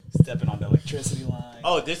stepping on the electricity line.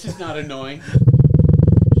 Oh, this is not annoying.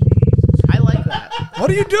 I like that. What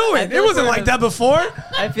are you doing? It wasn't like that before.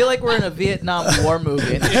 I feel like we're in a Vietnam War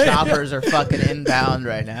movie and the choppers are fucking inbound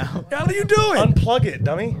right now. What are you doing? Unplug it,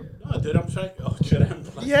 dummy. Oh, dude, I'm trying. Oh, should I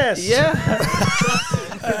unplug? Yes. Yeah.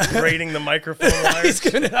 Braiding the microphone wires. He's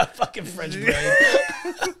giving it a fucking French braid.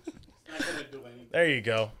 There you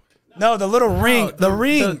go. No, the little ring. No, the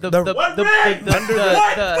ring.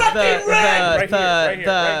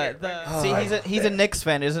 See, he's a Knicks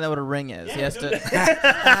fan. Isn't that what a ring is? He has to.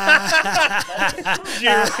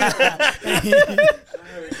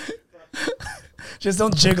 Just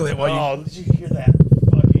don't jiggle it while you. Oh, did you hear that?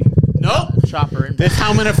 Fucking. Nope. Chopper in. This is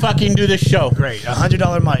how I'm gonna fucking do the show. Great,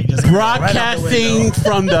 $100 mic. Just Broadcasting right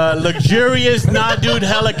from the luxurious Nah Dude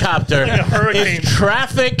helicopter Like a hurricane. is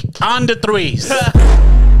traffic on the threes.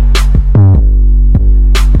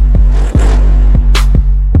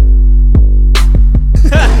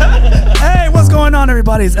 Hey, what's going on,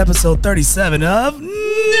 everybody? It's episode 37 of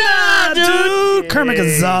Nah Dude. Kermit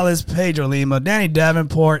Gonzalez, Pedro Lima, Danny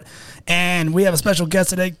Davenport, and we have a special guest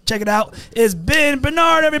today. Check it out. It's Ben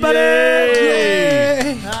Brainard, everybody.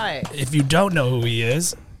 Yay. Hi. If you don't know who he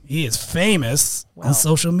is famous on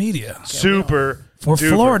social media Super. for duper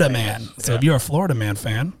Florida famous. Man. So if you're a Florida Man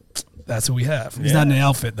fan, that's who we have. He's not in the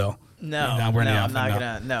outfit, though. No, He's not wearing the I'm outfit, not no.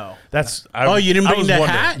 gonna. No. That's. Oh, you didn't I bring was the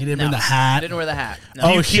wondering. hat? You didn't No. bring the I hat. didn't wear the hat. No.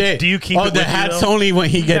 Oh keep- shit! do you keep Oh, it the with you, hat's though? only when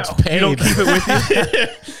he gets paid. You don't keep it with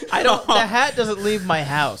you? I don't. The hat doesn't leave my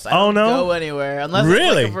house. I Oh, don't no? go anywhere unless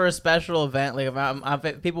Really? it's like for a special event. Like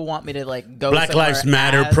if people want me to like go. Black somewhere Lives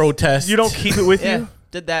Matter as- protest. You don't keep it with Yeah, you?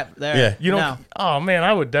 did that there. Yeah. You don't. No. Oh man,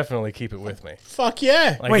 I would definitely keep it with me. Fuck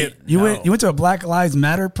yeah! Like Wait, it- you no. went to a Black Lives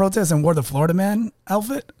Matter protest and wore the Florida Man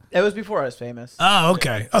outfit? It was before I was famous. Oh,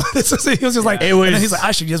 okay. Oh, he was just like, It was- and then he's like,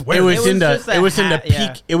 I should just wear It was was in the. just a It was in the hat, peak.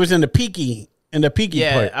 yeah. It was in the peaky. In the peaky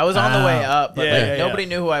Yeah, part. I was on the way up, but Yeah, like, yeah, nobody yeah.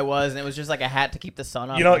 knew who I was, and it was just like a hat to keep the sun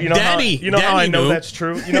off. You know Daddy- how I Daddy know knew. that's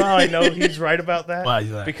true. You know how I know he's right about that? Why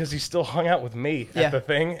is that? Because he still hung out with me Yeah. at the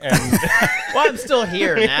thing, and Well, I'm still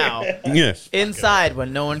here now, Yes. inside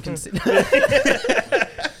when no one can see.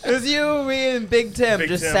 It was you, me, and Big Tim Big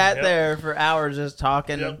just Tim, sat yep. there for hours, just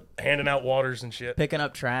talking, yep, handing out waters and shit. picking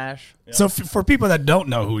up trash. So for people that don't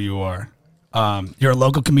know who you are, you're a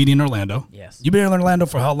local comedian in Orlando. Yes. You've been in Orlando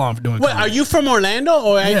for how long for doing Wait, comedy? are you from Orlando?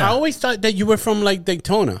 Or I Yeah. always thought that you were from like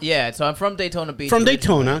Daytona. Yeah, so I'm from Daytona Beach. From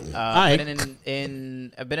originally. Daytona.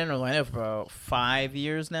 Aight. I've been in Orlando for about 5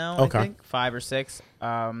 years now. Okay. I think 5 or 6.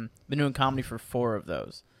 Been doing comedy for 4 of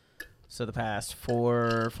those. So the past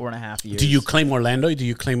 4.5 years. Do you claim Orlando? Or do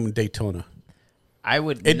you claim Daytona? I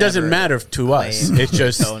would. It doesn't never matter to us. claim It's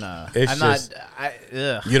just. Daytona. It's I'm just. not.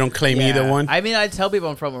 Ugh. You don't claim Yeah. either one. I mean, I tell people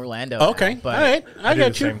I'm from Orlando. Okay. now, but All right. I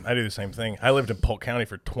got you. I do the same thing. I lived in Polk County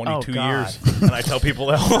for 22 God. years, and I tell people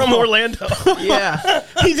that I'm from Orlando. Yeah.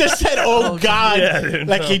 He just said, "Oh God!" Yeah, dude,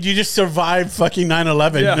 like no. you just survived fucking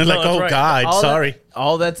 9/11. Yeah, and they're no, like, that's "Oh right. God, All sorry."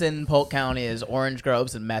 all that's in Polk County is orange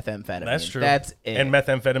groves and methamphetamine. That's true. That's it. And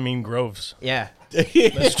methamphetamine groves. yeah.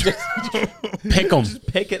 Pick them.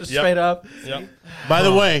 Pick it straight up. Yep. By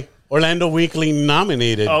the way, Orlando Weekly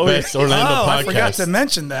nominated Oh, Best yeah. Orlando Oh, Podcast. I forgot to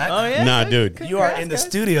mention that. Oh yeah. Nah, dude. You are in the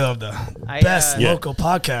studio of the I, best Yeah. local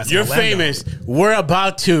podcast. in You're Orlando. famous. We're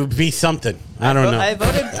about to be something. I don't know.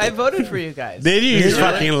 I voted for you guys. Did you, you Really?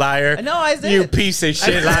 fucking liar? No, I did. You piece of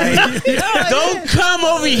shit liar. I Don't did. come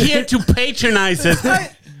over here to patronize us,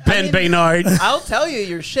 Ben Brainard. I'll tell you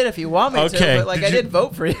your shit if you want me Okay. to, but like I did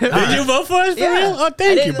vote for you. Did you vote for us for Yeah. real? Oh, I thank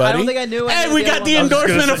you, didn't- buddy. I don't think I knew any Hey, of we the got other the ones.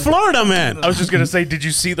 endorsement gonna of say- Florida, man. I was just gonna say, did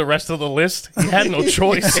you see the rest of the list? You had no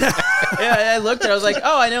choice. Yeah, I looked at it. I was like,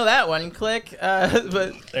 oh, I know that one. Click.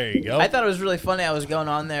 But There you go. I thought it was really funny. I was going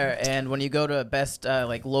on there, and when you go to best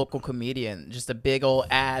like local comedian, just a big old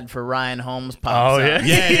ad for Ryan Holmes pops Oh, yeah. up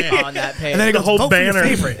Yeah. on that page. And then it The goes, whole vote for your banner.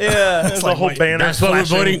 favorite. yeah. There's a whole wait, banner. That's why we're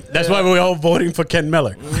flashing. voting. That's why we're all voting for Ken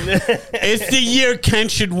Miller. It's the year Ken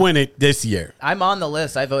should win it this year. I'm on the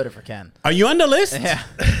list. I voted for Ken. Are you on the list? Yeah.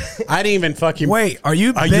 I didn't even fucking. Wait, are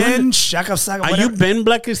you Are you Ben in Shaka Saka? Are you Ben No,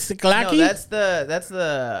 Blackisklaki? that's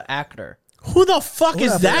the actor. Who the fuck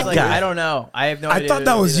is the that fuck Like, guy? I don't know. I have no I idea. thought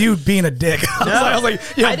that who was it you is. being a dick. I was like,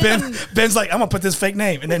 yo, I Ben's like, I'm gonna put this fake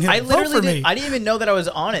name, and then he's I like, vote literally for me. I didn't even know that I was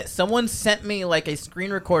on it. Someone sent me like a screen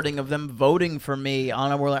recording of them voting for me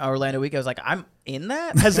on Orlando Week. I was like, I'm in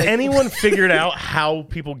that? Has Like, anyone figured out how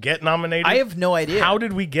people get nominated? I have no idea. How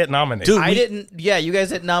did we get nominated? Dude, I didn't. Yeah, you guys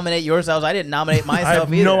didn't nominate yourselves. I didn't nominate I myself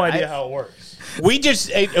have either. no idea how it works. We just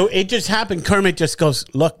it just happened. Kermit just goes,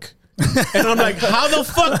 look. And I'm like, how the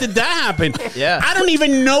fuck did that happen? Yeah. I don't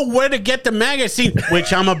even know where to get the magazine,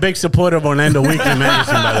 which I'm a big supporter of Orlando Weekly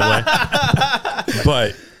magazine, by the way.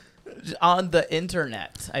 But on the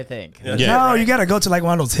internet, I think. Yeah. No, you got to go to like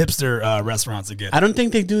one of those hipster restaurants again. I don't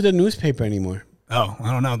think they do the newspaper anymore. Oh,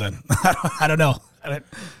 I don't know then. I don't know.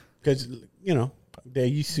 Because, they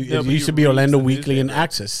used to, Yeah, it but used you to be read Orlando the Weekly and newspaper.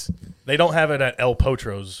 Access. They don't have it at El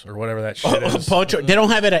Potro's or whatever that shit is. They don't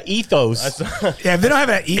have it at Ethos. Yeah, if they don't have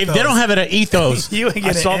it at Ethos. If they don't have it at Ethos, you ain't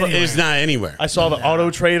getting saw it the- anywhere. it's not anywhere. I saw the Auto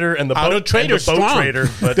Trader and the Auto boat, Trader and the boat strong. trader.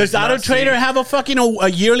 But Does Auto not Trader see- have a fucking a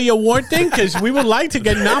yearly award thing? Because we would like to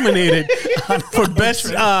get nominated for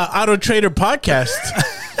best Auto Trader podcast.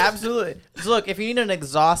 Absolutely. So look, if you need an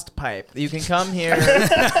exhaust pipe, you can come here.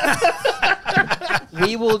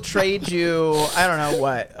 We will trade you, I don't know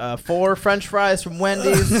what, 4 French fries from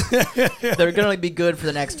Wendy's. They're going to be good for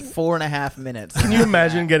the next 4.5 minutes. Can you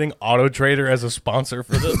imagine getting Auto Trader as a sponsor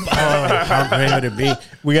for this? Oh, how great would it be?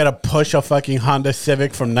 We got to push a fucking Honda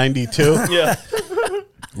Civic from '92. Yeah.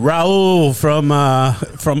 Raul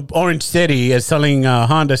from Orange City is selling a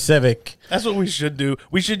Honda Civic. That's what we should do.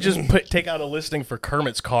 We should just take out a listing for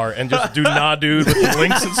Kermit's car and just do Nah Dude with the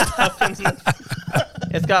links and stuff.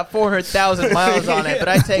 It's got 400,000 miles on it, but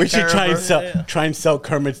I take We should care of her. try and sell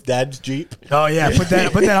Kermit's dad's Jeep. Oh yeah, put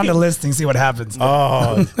that on the listing. See what happens.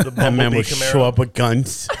 Oh, that man Bumblebee will Camaro. show up with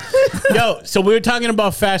guns. Yo, so we were talking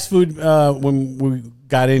about fast food when we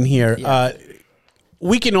got in here. Yeah.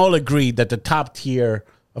 We can all agree that the top tier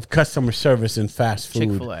of customer service in fast food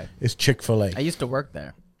Chick-fil-A. is Chick-fil-A. I used to work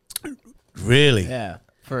there. Really? Yeah.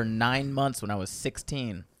 For 9 months when I was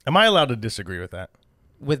 16. Am I allowed to disagree with that?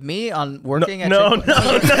 With me on working at No, Chick-fil-A?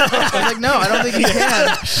 I was like, no, I don't think you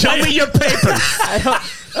can. Show me your papers. I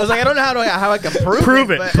was like, I don't know how I can prove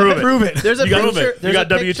it. but- Prove it. There's a You got- picture. you There's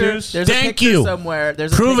got a picture- W-2s? There's a Thank picture you. somewhere.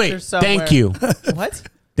 There's Prove a picture it. somewhere. Thank you. What?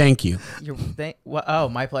 Thank you. Oh,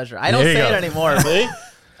 my pleasure. I don't There you say it go. anymore.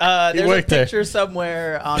 There's a worked there. picture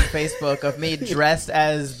somewhere on Facebook of me dressed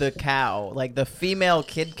as the cow, like the female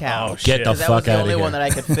kid cow. Oh, Get shit. the 'Cause that was fuck the out of only here. one that I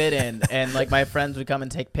could fit in, and like my friends would come and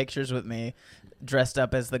take pictures with me, dressed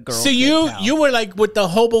up as the girl. So kid cow. you were like with the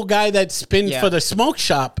hobo guy that spinned Yeah. for the smoke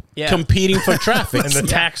shop, Yeah. competing for traffic. And the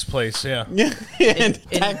tax place, yeah. Yeah, and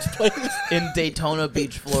in- tax place. in Daytona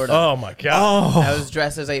Beach, Florida. Oh, my God. Oh, I was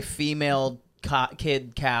dressed as a female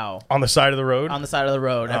kid cow On the side of the road? on the side of the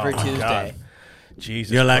road every my Tuesday. God.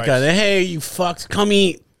 Jesus you're like, Christ. hey, you fucks, come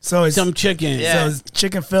eat So it's some chicken. Yeah. so is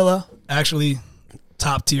Chicken Filla actually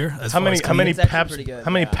top tier? As How far many as how many It's actually Pabst pretty good,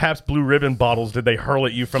 how many yeah. Pabst Blue Ribbon bottles did they hurl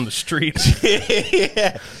at you from the street?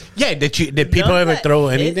 Yeah, did people None ever that throw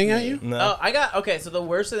hit anything me. at you? No. Oh, okay. So the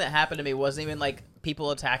worst thing that happened to me wasn't even like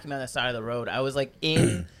people attacking me on the side of the road. I was like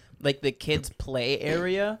in like the kids' play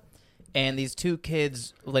area, and these 2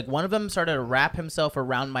 kids, like one of them started to wrap himself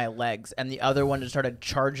around my legs, and the other one just started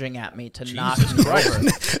charging at me to knock me over.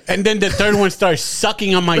 And then the third one starts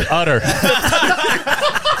sucking on my udder.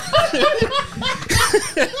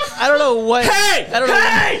 I don't know what. Hey! I don't know.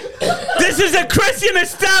 Hey! This is a Christian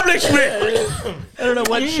establishment! I don't know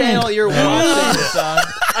what channel you're watching this on.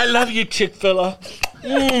 I love you, Chick-fil-A.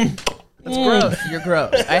 It's gross. You're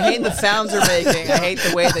gross. I hate the sounds you're making. I hate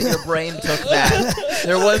the way that your brain took that.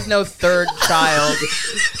 There was no third child.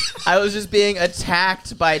 I was just being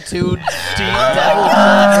attacked by 2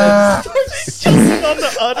 devil children. On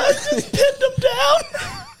the udder. Just pinned them down.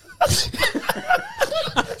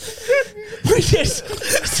 We just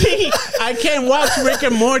see. I can't watch Rick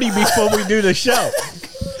and Morty before we do the show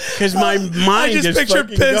because my mind I just picture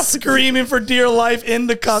fucking Pitt goes. screaming for dear life in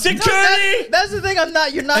the costume. Security! That's the thing.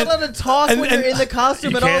 You're not allowed to talk and- when you're and- in the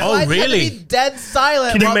costume You at all. can't? So Oh, I just had really? to be dead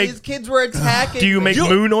silent Can you while make- these kids were attacking. Do you make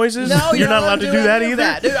moo noises? No, You're not allowed to do that any of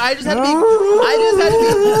either? Dude, I just had to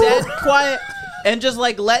be dead quiet and just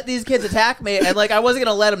like let these kids attack me, and like I wasn't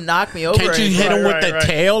gonna let them knock me over. Can't you anymore. hit him with Right, the right.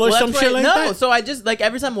 tail or Well, some that's shit right. like No, that? so I just like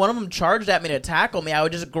every time one of them charged at me to tackle me, I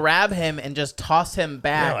would just grab him and just toss him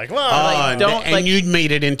back. Yeah, like, "Whoa." Like, don't and like. you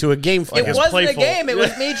made it into a game for It him. wasn't playful. a game. It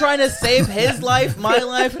was me trying to save his life, my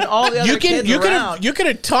life, and all the other kids around. You could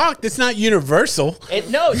have talked. It's not universal.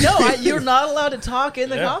 You're not allowed to talk in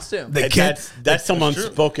the costume. The kid, That's some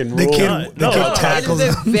unspoken the rule. kid, No, the no, kid no. tackles It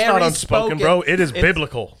is him. a It's very not unspoken, spoken- bro. It is it's-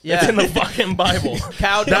 biblical. Yeah. It's in the fucking Bible.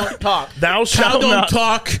 Cow don't talk. Thou Cow shalt don't not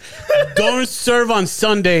talk. Don't serve on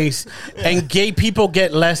Sundays, and gay people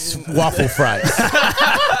get less waffle fries.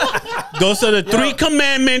 Those are the 3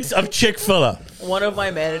 commandments of Chick-fil-A. One of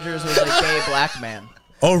my managers was a gay black man.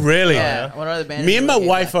 Oh, really? Yeah, one of the managers. Me and my was a gay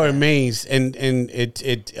wife black are man. amazed, and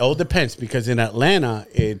it all depends because in Atlanta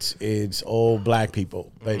it's all black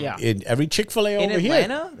people, but Yeah. in every Chick-fil-A In over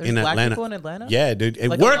Atlanta? here, There's black people in Atlanta? yeah, dude, and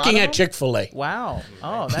Like a lot working of at them? Chick-fil-A. Wow.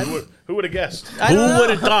 Oh, that's. Who would have guessed? I Who don't know. would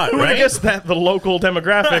have thought? Who would have Right? guessed that the local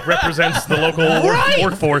demographic represents the local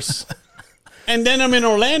workforce? And then I'm in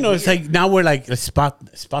Orlando. It's like now we're like spot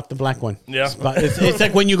the black one. Yeah. It's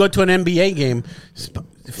like when you go to an NBA game,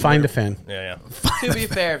 find a fan. Yeah. To be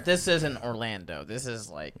fair, this isn't Orlando. This is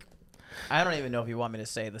like, I don't even know if you want me to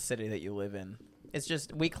say the city that you live in. It's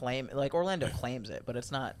just we claim like Orlando claims it, but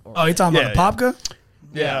it's not. Oh, you talking about the Popka?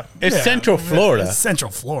 Yeah. It's Central Florida. It's Central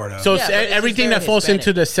Florida. So Yeah, but it's everything very that falls Hispanic.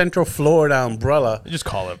 into the Central Florida umbrella. Just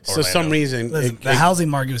call it. For some reason, Listen, the housing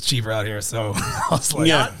market was cheaper out here, so I was like,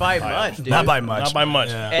 Yeah. Not by much, dude. not by much. Not by much.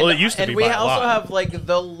 Yeah. And, Well, it used to and be we by a also lot. have like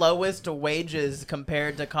the lowest wages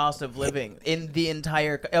compared to cost of living in the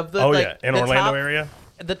entire of the. Oh like, yeah, in the Orlando top, area.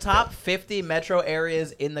 The top 50 metro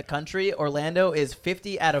areas in the country, Orlando is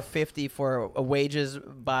 50 out of 50 for wages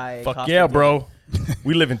by. Fuck cost yeah, of living. bro.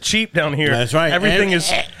 We living cheap down here. That's right. Everything And-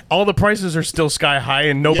 is. All the prices are still sky high,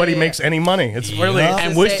 and nobody Yeah. makes any money. It's really. Yeah.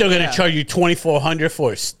 And we're still gonna Yeah. charge you $2,400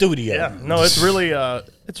 for a studio. Yeah. No, it's really.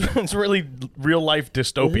 It's really real life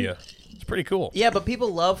dystopia. It's pretty cool. Yeah, but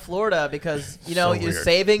people love Florida because you know So you're weird.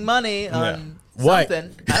 saving money on What?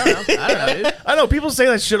 something. I don't know, dude. I know people say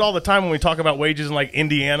that shit all the time when we talk about wages in like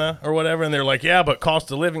Indiana or whatever, and they're like, "Yeah, but cost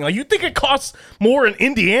of living." Like, you think it costs more in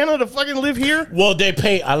Indiana to fucking live here? Well, they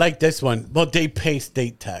pay. I like this one. Well, they pay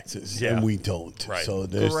state taxes, Yeah. and we don't. Right. So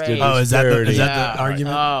there's Great. Oh, is that the Yeah.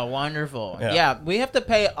 argument? Oh, wonderful. Yeah. Yeah. We have to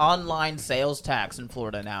pay online sales tax in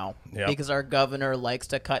Florida now Yep. because our governor likes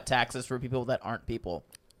to cut taxes for people that aren't people.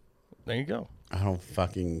 There you go. I don't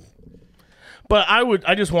fucking. But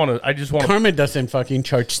I just want to. Kermit doesn't fucking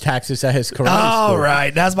charge taxes at his karate All school.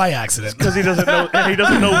 right, that's by accident. Because he doesn't know. He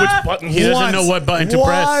doesn't know which button. He doesn't know what button to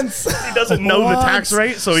press. He doesn't know the tax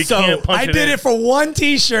rate, so he can't punch I it did in. it for one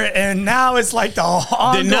T-shirt, and now it's like the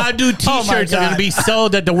The Nadu T-shirts are going to be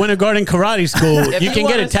sold at the Winter Garden Karate School. If You can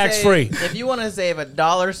get wanna it tax free. If you want to save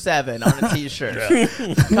 $1.07 on a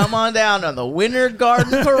T-shirt, come on down on the Winter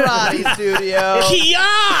Garden Karate Studio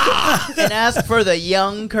Yeah! and ask for the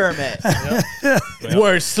young Kermit.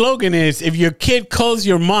 Where slogan is, if your kid calls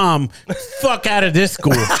your mom, fuck out of this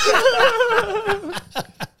school.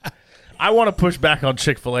 I want to push back on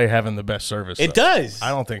Chick-fil-A having the best service. It though. does. I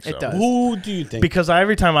don't think so. It does. Who do you think? Because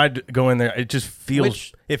every time I go in there, it just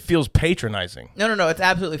feels patronizing. No, it's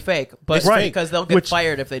absolutely fake. But It's fake. because they'll get Which-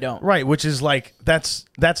 fired if they don't. Right, which is like that's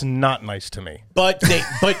not nice to me. But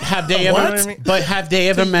have they What? ever? But have they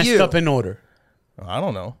ever To messed you. up an order? I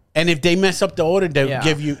don't know. And if they mess up the order, they'll Yeah.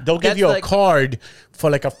 give you That's a like- card for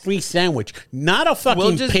like a free sandwich, not a fucking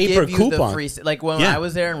We'll just paper give you coupon. the free. Like when Yeah. I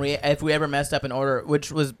was there, and if we ever messed up an order,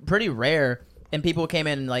 which was pretty rare, and people came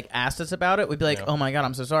in and like asked us about it, we'd be like, "Oh my god,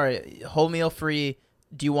 I'm so sorry. Whole meal free.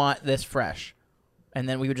 Do you want this fresh?" And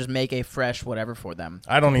then we would just make a fresh whatever for them.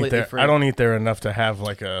 I don't eat completely there. free. I don't eat there enough to have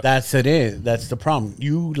like a. That's it. That's the problem.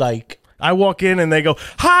 You like. I walk in and they go,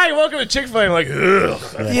 "Hi, welcome to Chick-fil-A." I'm like,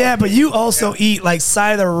 ugh. Yeah, but you also eat like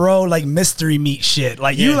side of the road, like mystery meat shit.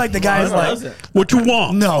 Like you, like the guys like. What you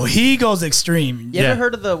want? No, he goes extreme. You Yeah. ever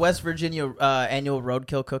heard of the West Virginia annual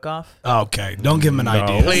Roadkill Cook-Off? Okay, don't give him an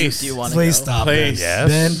idea. Please. Do you want to Please go? stop. Please. Ben.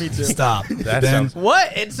 Yes. Ben, stop. That Ben. sounds-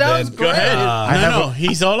 What? It sounds Ben, great. Go ahead. have no,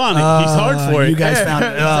 he's all on it. He's hard for it. You guys found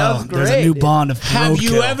Sounds there's a great, new dude. bond of have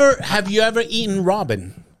roadkill. you ever eaten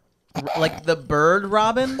Robin Like the bird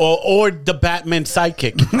robin? or the Batman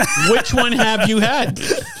sidekick? Which one have you had?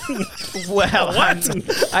 Well,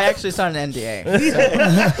 I actually signed an NDA.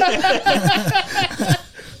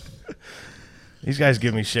 These guys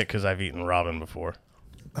give me shit because I've eaten robin before.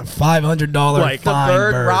 $500 Like the The fine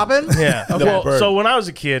bird robin? Yeah. The Well, bird. so when I was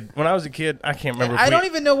a kid, I can't remember. I if don't we-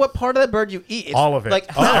 even know what part of the bird you eat. It's all of it. Like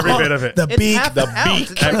Every bit of it. The it's beak. half the an ounce.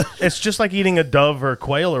 beak. It's like- It's just like eating a dove or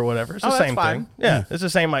quail or whatever. It's the Oh, that's same fine. thing. Yeah, it's the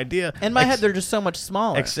same idea. in my head, they're just so much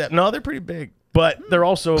smaller. Except no, they're pretty big. But they're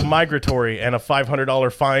also migratory and a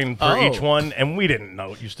 $500 fine for Oh. each one, and we didn't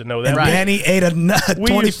used to know that. And Right. Danny ate a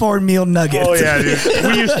 24 meal nugget. Oh yeah, dude.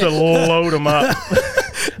 We used to load them up.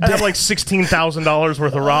 I have like $16,000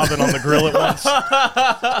 worth of robin on the grill at once.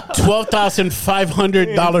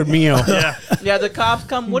 $12,500 meal. Yeah, Yeah, the cops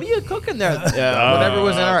come. What are you cooking there? Whatever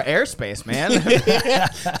was in our airspace, man.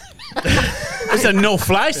 It's a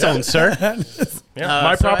no-fly zone, sir. yeah.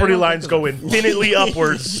 My so I property don't lines think go infinitely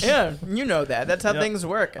upwards. Yeah, you know that. That's how things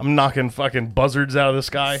work. I'm knocking fucking buzzards out of the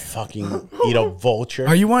sky. Fucking eat a vulture.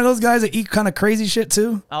 Are you one of those guys that eat kind of crazy shit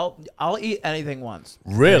too? I'll eat anything once.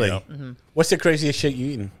 Really? There What's the craziest shit you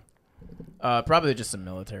eaten? Probably just some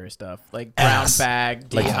military stuff, like brown Ass. bag,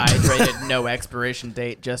 dehydrated, no expiration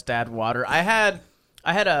date, just add water. I had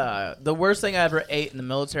the worst thing I ever ate in the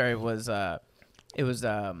military was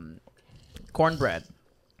cornbread.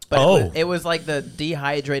 But it was like the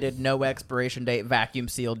dehydrated, no expiration date, vacuum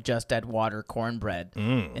sealed, just dead water cornbread.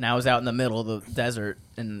 And I was out in the middle of the desert,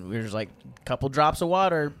 and we were just like a couple drops of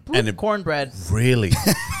water, And the- cornbred. Really?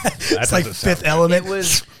 It's like Fifth Element. It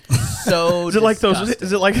was so. Is it like those? disgusting.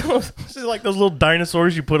 Is it like those little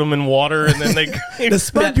dinosaurs? You put them in water and then they. The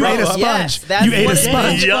sponge. You ate a Yes, sponge. that's You ate what a it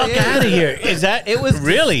sponge. is. Yuck Yeah. out of here. Is that It was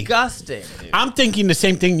really? disgusting. Dude. I'm thinking the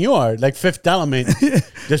same thing you are, like Fifth Element.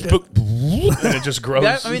 Just put. and it just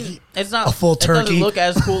grows. I mean, it's not A full It turkey. doesn't look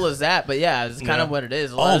as cool as that, but yeah, it's kind of what it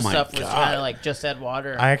is. A lot Oh of my stuff was God. kind of like just dead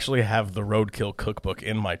water. I actually have the Roadkill cookbook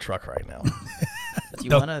in my truck right now. Do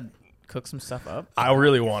you want to cook some stuff up? I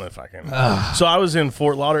really want it if I can. So I was in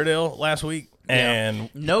Fort Lauderdale last week, and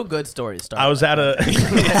No good stories. I was at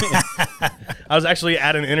I was actually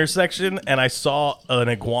at an intersection, and I saw an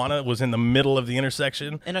iguana was in the middle of the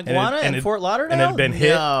intersection. An iguana in Fort Lauderdale? And it had been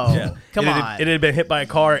hit. No. Come on. It had been hit by a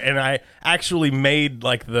car, and I actually made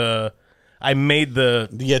like the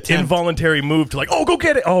attempt. involuntary move to like, oh, go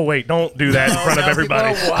get it. Oh, wait, don't do that in front of no,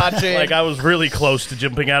 everybody. people are watching. Like I was really close to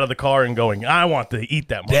jumping out of the car and going, I want to eat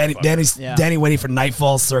that motherfucker. Danny waiting for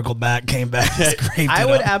nightfall, circled back, came back, scraped I it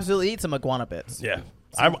would up. absolutely eat some iguana bits. Yeah.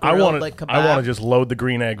 Some I grilled, want like, to. kebab. I want to just load the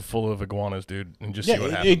green egg full of iguanas, dude, and just see what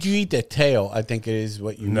Yeah, happens. did you eat the tail? I think it is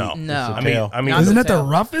what you No. eat. No. It's the tail. I mean, Not Isn't the that the tail.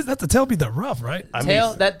 roughest? That's the tail be the rough, right?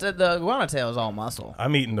 Tail. The iguana tail is all muscle.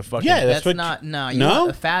 I'm eating the fucking. Yeah, That's what not. No, you No? want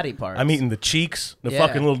the fatty part. I'm eating the cheeks, the Yeah.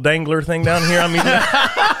 fucking little dangler thing down here. I'm eating.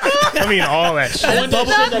 I'm eating all that shit. That's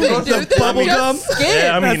nothing, dude. the That's bubble just gum? skin.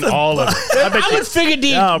 Yeah, I'm eating all of it. I bet I you. would figure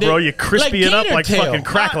the. Oh, bro, you crispy it up gator like tail. fucking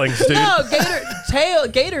cracklings, dude. No,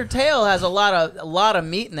 gator tail has a lot of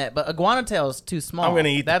meat in it, but iguana tail is too small. I'm gonna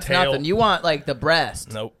eat the That's tail. nothing. You want like the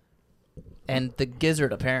breast Nope. and the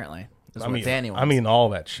gizzard apparently. Is what Danny wants. I'm eating all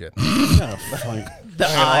that shit. the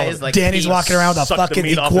eyes like Danny's teeth. walking around with a Suck the fucking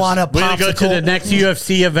meat off his- iguana We're gonna go to the popsicle. next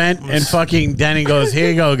UFC event, and fucking Danny goes, "Here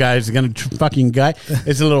you go, guys. You're gonna fucking guy.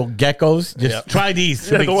 It's a little geckos. Just Yep. try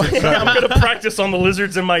these. I'm gonna practice on the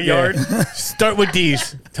lizards in my yard. Start with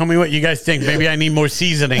these. Tell me what you guys think. Maybe I need more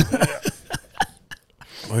seasoning,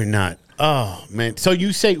 or not. Oh man. So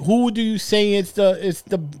you say who do you say it's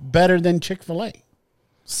the better than Chick-fil-A?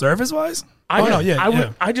 Service wise? I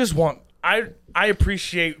yeah. just want. I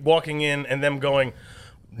appreciate walking in and them going.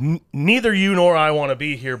 Neither you nor I want to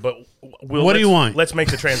be here, but What do you want? Let's make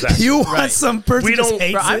the transaction. You want some person We who just don't-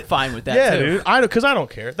 hates Bro, I'm it? fine with that Yeah, too. dude. Because I don't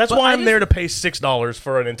care. That's But why I I'm there to just- pay $6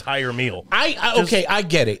 for an entire meal. Okay, I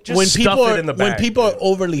get it. just When stuff people it are in the when bag, people are dude.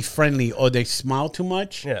 overly friendly or they smile too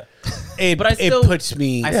much, Yeah. But I still it puts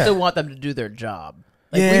me. I still want them to do their job.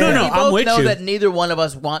 Yeah. we, No, no, we I'm both with know you. that neither one of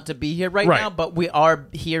us want to be here right Right. now, but we are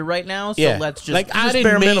here right now. So Yeah, let's just like I just didn't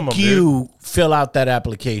bare make minimum, you fill out that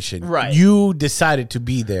application. Right. You decided to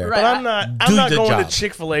be there. Right. But I'm not. Do I'm not the going job. to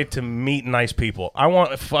Chick-fil-A to meet nice people. I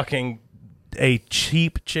want a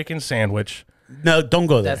cheap chicken sandwich, No, don't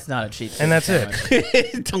go there. That's not a cheap. and that's it.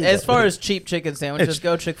 Don't As go far there. as cheap chicken sandwiches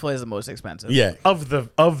go, Chick-fil-A is the most expensive. yeah. Of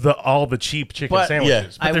all the cheap chicken But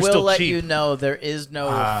sandwiches, but I they're will still let cheap. you know there is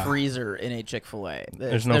no freezer in a Chick-fil-A.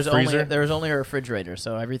 There's no freezer? There's only a refrigerator,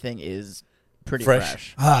 so everything is pretty Fresh.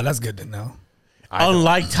 fresh. Ah, that's good to know.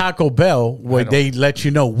 Unlike Taco Bell, where they let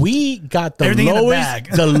you know we got the Everything in the lowest,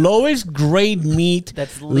 bag. the lowest grade meat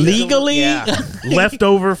That's legally. yeah. Left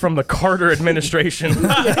over from the Carter administration.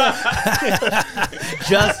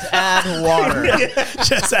 Just add water.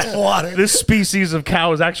 Just add water. This species of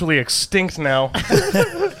cow is actually extinct now.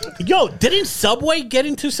 Yo, didn't Subway get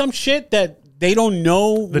into some shit that they don't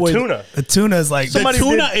know? The tuna. The tuna is like The Somebody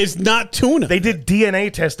tuna did- is not tuna. They did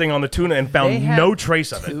DNA testing on the tuna and They found have no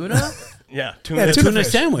trace of it. Tuna? Yeah, tuna. Yeah, tuna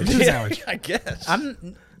fish. sandwich. Tuna Yeah. sandwich. I guess.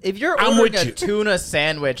 If you're I'm ordering with a you. tuna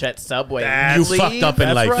sandwich at Subway, You leave, fucked up in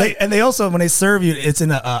that's life. right. And they also, when they serve you, it's in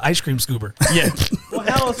a ice cream scooper. Yeah, Well,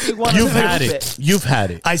 how else do you want you've to had serve it. You've had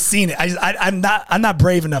it. I seen it. I'm not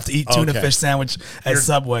brave enough to eat tuna Okay. fish sandwich at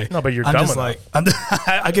Subway. no, but you're I'm dumb just enough. like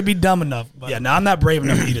I could be dumb enough. But yeah, no, I'm not brave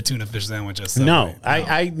enough to eat a tuna fish sandwich at Subway. No,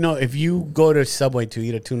 I know. If you go to Subway to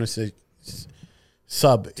eat a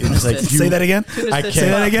sub, it's like you, Say that again. I fish Say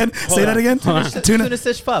can't. that again. Say that again. Tuna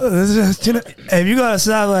fish pub. Tuna. If you go to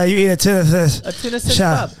Subway, you eat a tuna fish. A tuna fish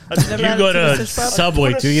Shut pub. up. You've never You had go a tuna to fish pub?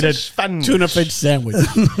 Subway to eat a Tuna tuna fish sandwich.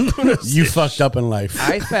 You fucked up in life.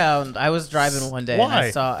 I was driving one day Why?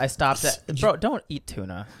 and I stopped at bro. Don't eat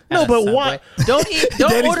tuna. No, at a but Subway. why? Don't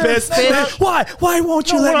Danny's order pissed. fish. Why? Why won't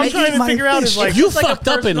you No, let what me I'm trying eat to my figure out fish? is like You It's like a fucked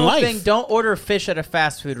up in personal life. thing. Don't order fish at a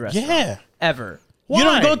fast food restaurant. Yeah. Ever. You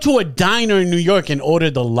don't Why? go to a diner in New York and order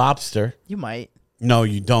the lobster. You might. No,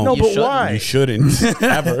 you don't. No, You but shouldn't. why? You shouldn't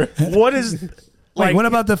ever. What is Wait, Like, what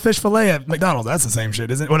about the fish fillet at McDonald's? That's the same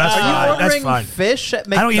shit, isn't it? Well, that's Are you fine. That's ordering fine. fish at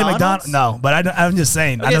McDonald's? I don't eat McDonald's. No, but I'm just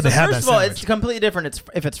saying. I Okay, know so they have that first of all, sandwich. it's completely different.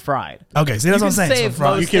 If it's fried. Okay, see, that's what I'm saying. Save So fry-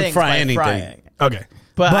 most You can things fry by anything. frying. Okay.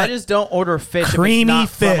 But I just don't order fish creamy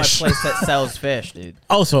if it's not fish. from a place that sells fish, dude.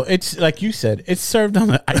 Also, it's like you said, it's served on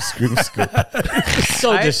an ice cream scoop.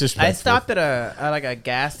 So disrespectful. I stopped at a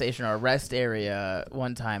gas station or a rest area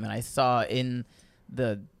one time, and I saw in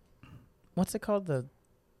the what's it called, the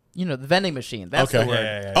vending machine. That's the word.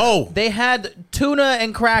 Yeah. Oh, They had tuna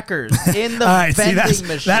and crackers in the All right, see, vending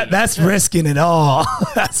machine. that's risking it all.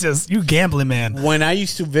 That's just you gambling, man. when I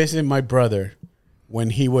used to visit my brother when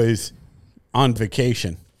he was on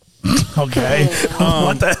vacation. Okay,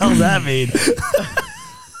 what the hell does that mean?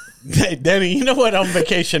 Danny, you know what on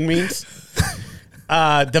vacation means?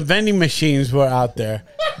 The vending machines were out there.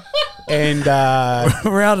 And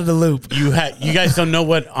We're out of the loop. you guys don't know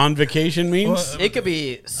what on vacation means? It could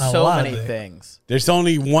be A so lot many of it. things. There's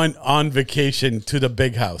only one on vacation to the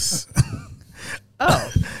big house.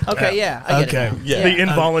 Oh, okay, yeah, I get Okay. it. Yeah. The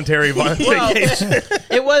involuntary Well, vacation.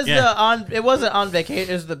 it was Yeah. it wasn't on vacation.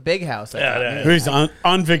 It was the big house. I Yeah, thought. yeah. Who's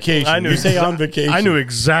on vacation? You say on vacation. I knew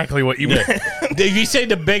exactly what you meant. If you say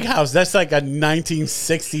the big house, that's like a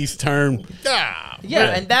 1960s term. Yeah,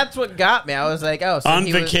 and that's what got me. I was like, oh, so On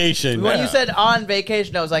he was- vacation. when Yeah. you said on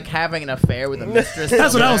vacation, I was like having an affair with a mistress.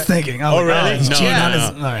 That's what I was thinking. I was Oh, like, really? he's No, cheating no, on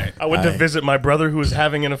his. no. All right. I went to visit my brother who was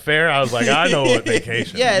having an affair. I was like, I know what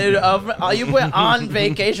vacation. Yeah, dude, you went on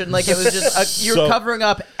vacation like it was just you're So- covering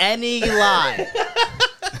up any lie.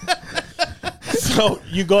 So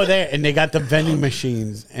you go there and they got the vending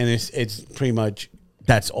machines, and it's pretty much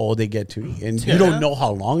that's all they get to eat. And you don't know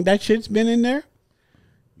how long that shit's been in there.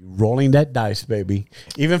 You're rolling that dice, baby.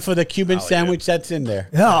 Even for the Cuban sandwich that's in there.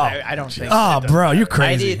 Oh, I don't think. oh, bro, you're I'd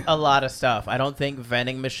crazy. eat a lot of stuff. I don't think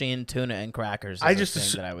vending machine tuna and crackers. Is I a just thing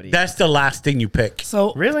assu- that I would eat. That's the last thing you pick.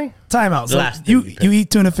 So Really? time out. So Last you thing you pick. you eat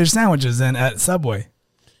tuna fish sandwiches then at Subway?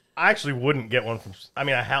 I actually wouldn't get one from. I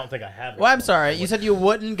mean, I don't think I have. Well, I'm sorry. You said you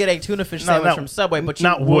wouldn't get a tuna fish No, sandwich no, from Subway, but you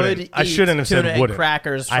not would wouldn't. eat I shouldn't have said tuna and wouldn't.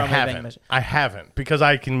 crackers from I a vending haven't. machine. I haven't because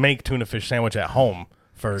I can make tuna fish sandwich at home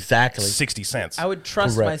for Exactly. 60 cents. I would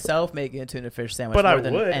trust Correct. myself making a tuna fish sandwich but more I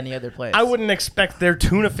than would. any other place. I wouldn't expect their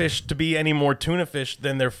tuna fish to be any more tuna fish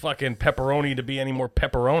than their fucking pepperoni to be any more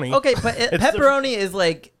pepperoni. Okay, but It's pepperoni is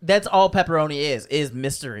like that's all pepperoni is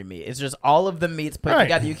mystery meat. It's just all of the meats put Right.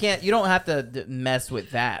 together. You don't have to mess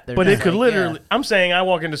with that. They're But just it could like, literally. yeah. I'm saying I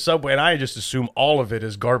walk into Subway and I just assume all of it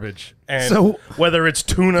is garbage. And So- whether it's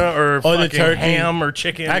tuna or Or the fucking turkey. ham or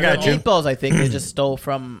chicken, I got you. Meatballs, I think they just stole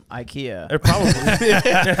from IKEA. They're probably.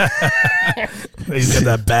 He's got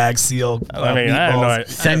that bag seal. I mean, I don't know.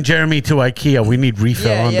 Send Jeremy to IKEA. We need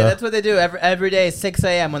refill Yeah, on yeah, the. that's what they do every day, 6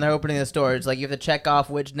 a.m. when they're opening the store. It's like you have to check off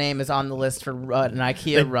which name is on the list for an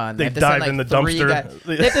IKEA run. they have to dive send, in the three dumpster.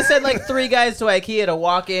 They have to send like 3 guys to IKEA to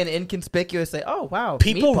walk in inconspicuously. Oh wow,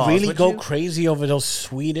 People meatballs, really would go you? crazy over those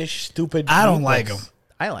Swedish stupid. I don't meatballs. like them.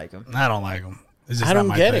 I like them. I don't like them. It's just I don't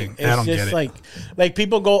not my get thing. it. It's I don't just get it. like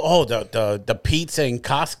people go, oh, the pizza in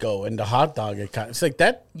Costco and the hot dog at Costco. It's like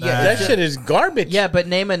that. Yeah, that shit is garbage. Yeah, but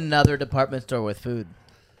name another department store with food.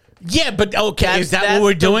 yeah, but okay, is that That's what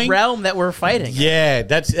we're the doing? realm that we're fighting. Yeah,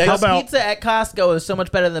 that's. How about- Pizza at Costco is so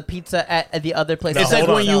much better than the pizza at the other place. No, It's like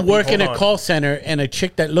hold when on. you work in Hold a on. call center and a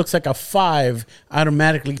chick that looks like a 5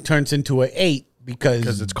 automatically turns into an 8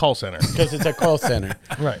 Because it's call center. because it's a call center.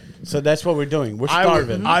 Right. So that's what we're doing. We're I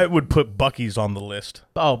starving. would put Buc-ee's on the list.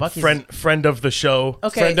 Oh, Buc-ee's. Friend of the show.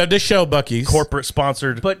 Okay, Friend of the show, Bucky's. Corporate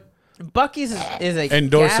sponsored. but Buc-ee's is a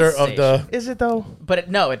Endorser gas of the. station. Is it though? But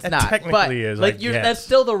no, it's not. technically but, is, I Like guess. that's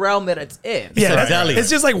still the realm that it's in. Yeah, It's a deli. it's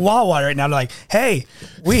just like Wawa right now. They're like, hey,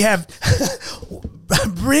 we have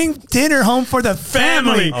bring dinner home for the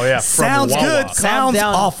family. Oh, yeah, from sounds Wawa. good. Calm Sounds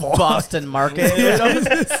down, awful. Boston market.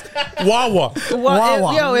 Wawa.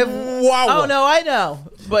 Wawa. Wawa. Oh no, I know.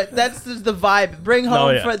 But that's just the vibe. Bring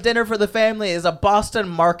home yeah. for dinner for the family is a Boston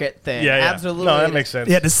market thing. Yeah, yeah. Absolutely. No, that makes sense.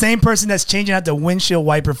 Yeah, the same person that's changing out the windshield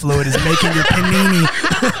wiper fluid is making your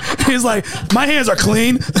panini. He's like, my hands are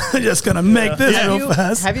clean. I'm just gonna make this real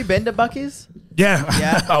fast. Have you been to Buc-ee's? Yeah.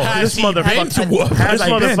 Yeah. Oh, Has this he been to what? this Has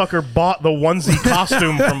I been? motherfucker bought the onesie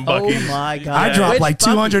costume from Oh Buc-ee's. my god! I dropped Which like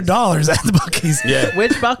Buc-ee's? $200 at the Buc-ee's. Yeah.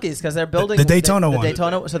 Which Buc-ee's? Because they're building The Daytona the one.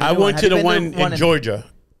 Daytona. So the I new went Have to you the been one in Georgia.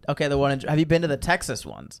 Okay, the one. Have you been to the Texas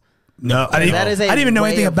ones? No, I didn't, That is a I didn't even know way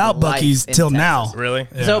anything of about life Buc-ee's in till Texas. now. Really?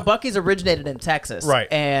 Yeah. So Buc-ee's originated in Texas, Right.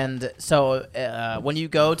 And so when you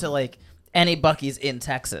go to like any Buc-ee's in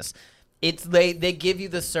Texas, it's they give you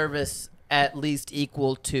the service at least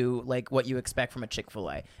equal to like what you expect from a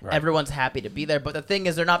Chick-fil-A. Everyone's happy to be there, but the thing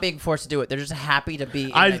is, they're not being forced to do it. They're just happy to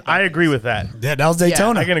be. I agree with that. Yeah, that was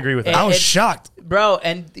Daytona. I can agree with that. I was shocked. Bro,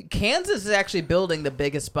 and Kansas is actually building the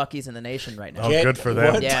biggest Buc-ee's in the nation right now. Oh, good for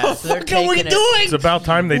them. What Yeah, the so they're fuck are we taking it- doing? It's about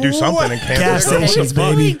time they do something in Kansas. Gas They're stations,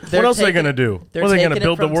 taking- baby. They're What else are they taking- going to do? they're What are they going to taking it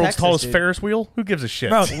build the from world's Texas, tallest dude. Ferris wheel? Who gives a shit?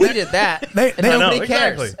 Bro, We did that, They- and they- nobody No,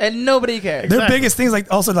 cares. exactly. And nobody cares. Their Exactly. biggest things, like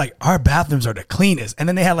also like our bathrooms are the cleanest, and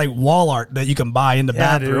then they had like wall art that you can buy in the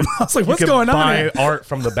bathroom. dude. I was like, You what's can going on buy here? art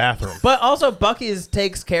from the bathroom. But also, Buc-ee's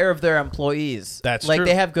takes care of their employees. That's like true.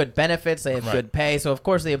 they have good benefits, they have Right. good pay, so of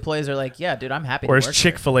course the employees are like, "Yeah, dude, I'm happy." Whereas to work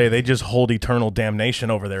Chick-fil-A, they just hold eternal damnation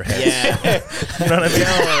over their heads. here. Yeah, You know what I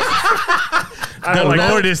mean? I The don't like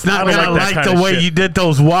Lord that. is not I don't gonna that like kind the of way shit. you did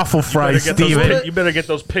those waffle fries, Better get those Steven. you better get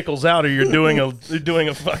those pickles out, or you're doing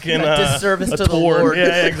a fucking disservice a to the tour. Lord.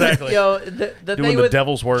 Yeah, exactly. Yo, the Doing thing the with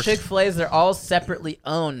devil's work. Chick-fil-A's, they're all separately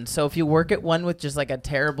owned. So if you work at one with just like a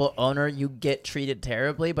terrible owner, you get treated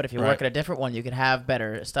terribly. But if you Right. work at a different one, you can have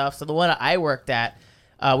better stuff. So the one I worked at,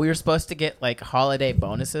 we were supposed to get like holiday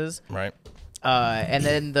bonuses. Right. And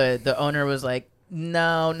then the owner was like,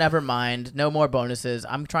 "No, never mind. No more bonuses.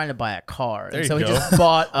 I'm trying to buy a car." There And you so he go. just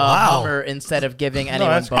bought a Wow. Hummer instead of giving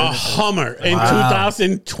anyone that's cool. A bonuses. Hummer in Wow.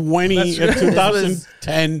 2020, That's-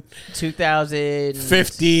 2010, 2015.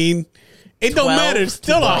 15. It don't matter. It's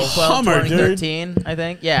still a Hummer, dude. 2013, I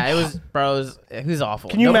think. Yeah, it was, bro. It was awful.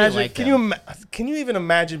 Can you Nobody imagine? liked Can him. can you even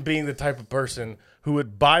imagine being the type of person who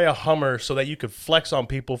would buy a Hummer so that you could flex on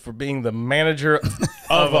people for being the manager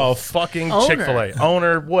of a fucking Owner. Chick-fil-A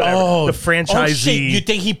owner, whatever, the franchisee? Oh, shit. You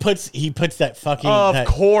think he puts that fucking of that,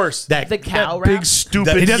 course, that The cow that big wrap?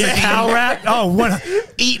 stupid. He does Yeah. a cow wrap. Oh, what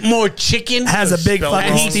eat more chicken has a big Spelled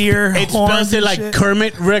fucking wrong. steer. It horns spells it and like shit.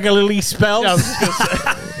 Kermit regularly spells. I was just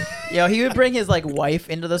gonna say. Yo, he would bring his like wife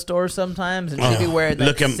into the store sometimes, and she'd be wearing like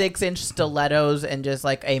look him. 6-inch stilettos and just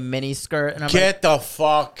like a mini skirt. And I'm Get the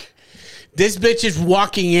fuck. This bitch is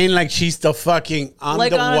walking in like she's the fucking I'm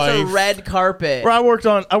like the on a wife. red carpet. Bro,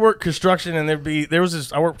 I worked construction, and there was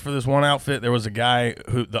this. I worked for this one outfit. There was a guy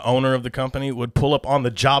who, the owner of the company, would pull up on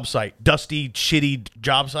the job site, dusty, shitty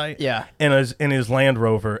job site, Yeah. in his Land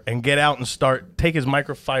Rover, and get out and take his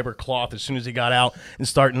microfiber cloth as soon as he got out and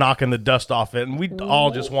start knocking the dust off it. And we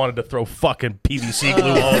all just wanted to throw fucking PVC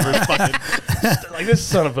glue all over his fucking like this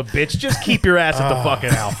son of a bitch. Just keep your ass at the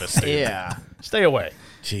fucking office. Dude. Yeah. Stay away.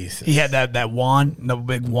 Jesus. He had that wand, the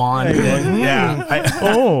big wand. Yeah,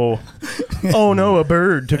 Oh no, a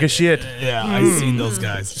bird took a shit. I've seen those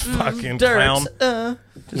guys. Fucking Dirt. clown.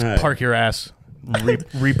 Just All right. park your ass.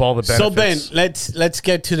 Reap all the benefits. So Ben, let's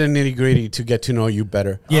get to the nitty gritty to get to know you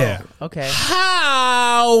better. Yeah, Okay.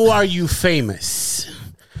 How are you famous?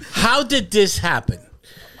 How did this happen?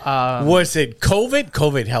 Was it COVID?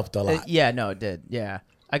 COVID helped a lot. Yeah, no, it did. Yeah.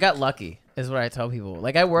 I got lucky, is what I tell people.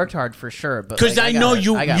 Like, I worked hard for sure, but Because like, I know got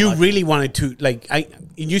you lucky. really wanted to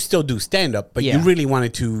you still do stand up, but you Yeah. really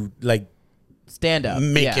wanted to stand up.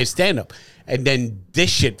 make yeah. it stand up. And then this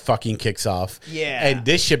shit fucking kicks off. Yeah. And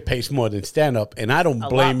this shit pays more than stand up. And I don't lot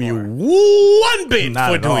blame you more. one bit Not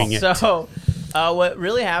for at all. doing it. So, what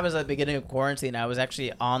really happened at the beginning of quarantine, I was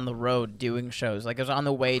actually on the road doing shows. Like, I was on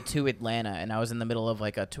the way to Atlanta, and I was in the middle of,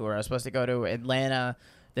 like, a tour. I was supposed to go to Atlanta,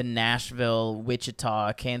 then Nashville,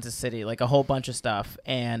 Wichita, Kansas City, like, a whole bunch of stuff.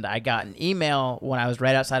 And I got an email when I was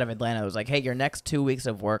right outside of Atlanta. It was like, hey, your next 2 weeks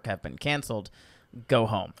of work have been canceled. Go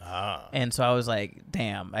home. And so I was like,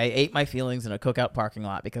 damn, I ate my feelings in a cookout parking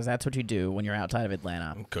lot because that's what you do when you're outside of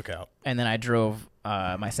Atlanta. Cookout. And then I drove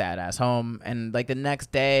my sad ass home. And like the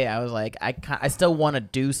next day, I was like, I still want to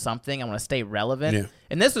do something. I want to stay relevant. Yeah.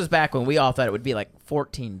 And this was back when we all thought it would be like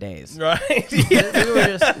 14 days. Right. We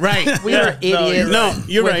were just, Right. we were idiots. No,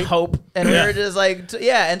 you're with right. hope, and we were just like,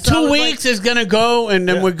 And so I 2 was weeks like, is going to go, and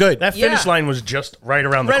then we're good. That finish Yeah. line was just right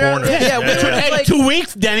around the Right around- corner. yeah, we were Hey, like- 2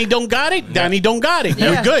 weeks, Danny don't got it. Danny don't got it.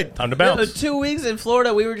 Yeah. You're good. Time to bounce. 2 weeks in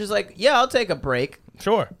Florida, we were just like, yeah, I'll take a break.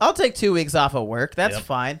 Sure. I'll take 2 weeks off of work. That's Yep.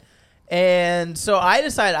 fine. And so I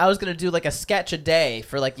decided I was going to do like a sketch a day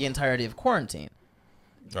for like the entirety of quarantine.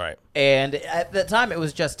 Right. And at the time, it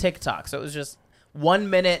was just TikTok. So it was just 1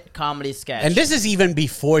 minute comedy sketch. And this is even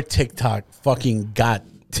before TikTok fucking got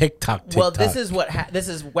TikTok. well, this is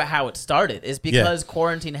how it started. Is because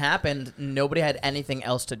quarantine happened, nobody had anything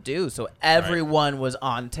else to do, so everyone was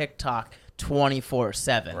on TikTok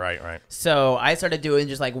 24/7. Right. So I started doing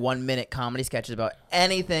just like 1 minute comedy sketches about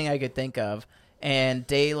anything I could think of, and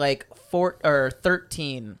day like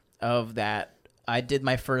 13 of that, I did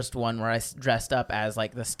my first one where I dressed up as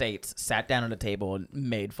like the states, sat down at a table, and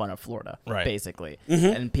made fun of Florida, Right. basically,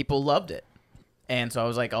 and people loved it. And so I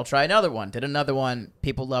was like, I'll try another one. Did another one.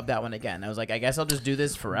 People loved that one again. I was like, I guess I'll just do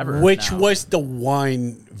this forever. Which now. was the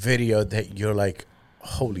one video that you're like,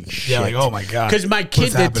 holy shit. Yeah, like, oh my God. Because my kid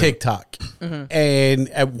What's did happening? TikTok. And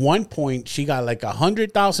at one point, she got like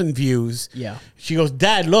 100,000 views. Yeah. She goes,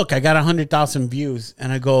 Dad, look, I got 100,000 views.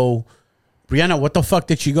 And I go, Brianna, what the fuck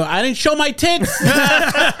did she go? I didn't show my tits.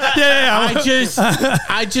 I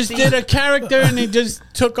just did a character and it just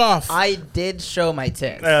took off. I did show my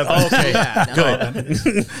tits. Okay. Yeah, no.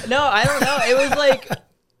 Good. No, I don't know. It was like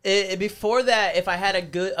before that. If I had a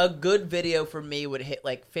good video for me, would hit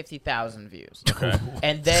like 50,000 views. Okay.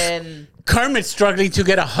 And then Kermit's struggling to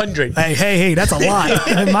get 100. Hey, that's a lot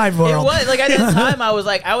in my it world. was like at that time I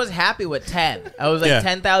was happy with 10. I was like Yeah.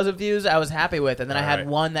 10,000 views. I was happy with, and then I had right.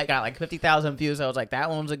 one that got like 50,000 views. I was like, that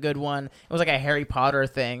one was a good one. It was like a Harry Potter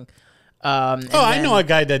thing. I know a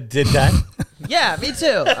guy that did that. Yeah, me too.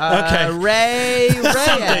 Okay. Ray.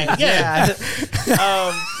 Yeah.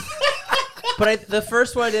 But the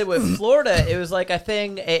first one I did with Florida, it was like a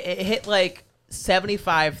thing. It hit like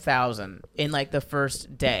 75,000 in like the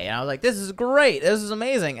first day, and I was like, "This is great. This is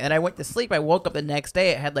amazing." And I went to sleep. I woke up the next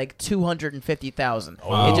day. It had like 250,000.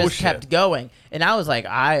 Oh, it just shit. kept going, and I was like,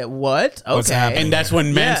 "What? What's Okay." happening? And that's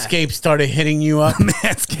when Yeah. Manscaped started hitting you up.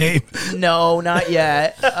 Manscaped. No, not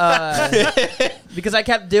yet. Because I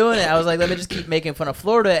kept doing it. I was like, let me just keep making fun of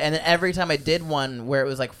Florida. And then every time I did one where it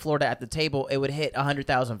was like Florida at the table, it would hit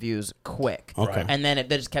 100,000 views quick. Okay. And then it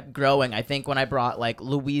just kept growing. I think when I brought like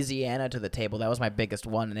Louisiana to the table, that was my biggest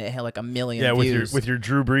one. And it hit like 1 million views. with your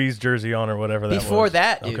Drew Brees jersey on or whatever that was. Before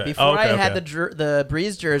that, dude. Okay. Before I had okay. the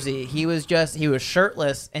Breeze jersey, he was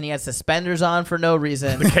shirtless and he had suspenders on for no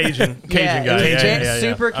reason. The Cajun guy. Yeah.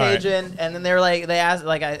 Super All right. Cajun. And then they asked,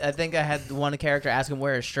 like, I think I had one character ask him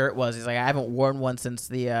where his shirt was. He's like, I haven't worn one since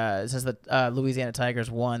the Louisiana Tigers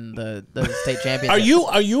won the state championship.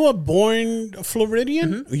 Are you a born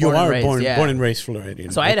Floridian? You Born and are raised, born yeah. and raised Floridian.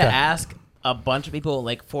 So I had to Okay. ask a bunch of people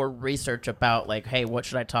like for research about like, hey, what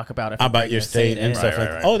should I talk about about your state and stuff like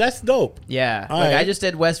that. Oh, that's dope. Yeah, All like I right. just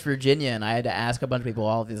did West Virginia, and I had to ask a bunch of people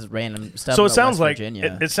all this random stuff. So it about sounds West like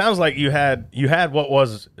Virginia. it sounds like you had what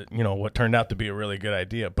was what turned out to be a really good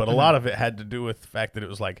idea, but a lot of it had to do with the fact that it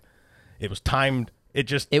was timed.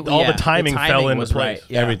 All the timing fell into was place. right.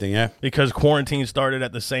 Yeah. Everything, yeah. Because quarantine started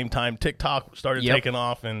at the same time TikTok started Yep. taking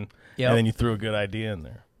off, and Yep. then you threw a good idea in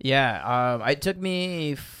there. Yeah, it took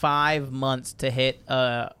me 5 months to hit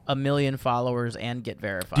 1 million followers and get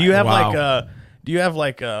verified. Do you have Wow.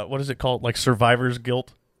 what is it called, like survivor's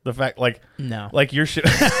guilt? The fact No. like your shit.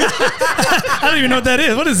 I don't even know what that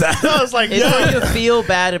is. What is that? I was like, It's when you feel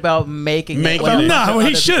bad about making it. Making when a it. bunch No, of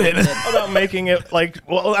he other shouldn't. people did. about making it like.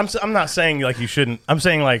 Well, I'm not saying like you shouldn't. I'm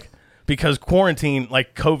saying like because quarantine,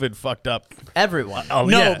 like COVID, fucked up. Everyone. Oh,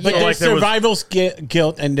 No, yeah. but So, there's like, there was- survival's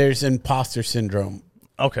guilt and there's imposter syndrome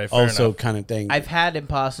Okay, fair also enough. kind of thing. I've had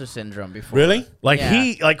imposter syndrome before. Really? Like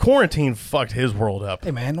Yeah. quarantine fucked his world up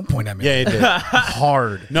Hey, man, don't point at me. Yeah, it did.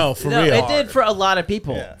 hard. No, for No, real. it did for a lot of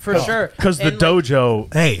people, for sure. Because the And, like,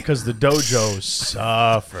 dojo, Hey. because the dojo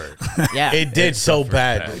suffered. yeah, It did so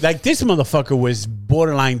bad. Like this motherfucker was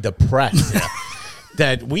borderline depressed.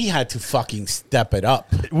 That we had to fucking step it up.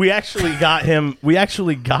 We actually got him. We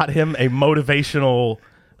actually got him a motivational,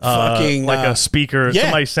 Fucking, like a speaker. yeah.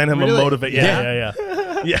 Somebody sent him Really? a motivate. Yeah.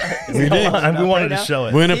 We did. We wanted to show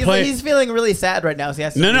it. We're gonna he's, play. he's feeling really sad right now. So he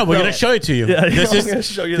has to No, we're refill gonna it. show it to you. Yeah, this I'm gonna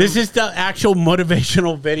show you this the- is the actual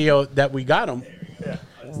motivational video that we got him.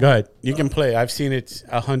 Go ahead, you can play. I've seen it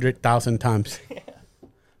 100,000 times.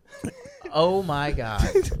 Oh my god.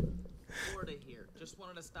 Florida here. Just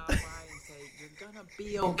wanted to stop by and say you're gonna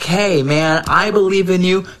be okay, man. I believe in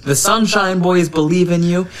you. The Sunshine Boys believe in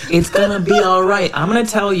you. It's gonna be alright. I'm gonna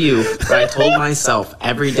tell you what I told myself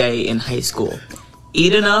every day in high school.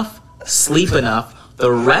 Eat enough, sleep enough.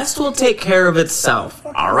 The rest will take care of itself.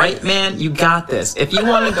 Alright, man? You got this. If you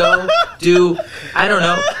wanna go do, I don't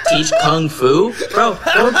know, teach Kung Fu, bro,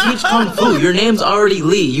 go teach Kung Fu. Your name's already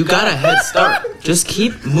Lee. You got a head start. Just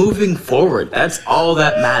keep moving forward. That's all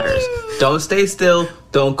that matters. Don't stay still.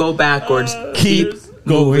 Don't go backwards. Keep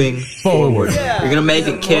moving forward. You're gonna make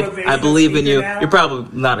it, kid. I believe in you. You're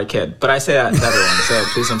probably not a kid, but I say that to everyone, so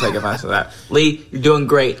please don't take offense to that. Lee, you're doing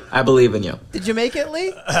great. I believe in you. Did you make it,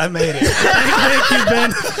 Lee? I made it. Thank you,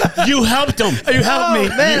 Ben. You helped him. You helped me.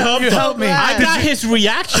 man, you helped me. I got his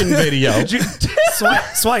reaction video.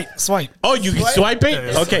 Swipe. Oh, you can swipe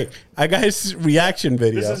it? Okay, I got his reaction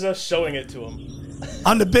video. This is us showing it to him.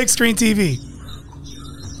 On the big screen TV.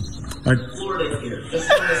 Florida here. Just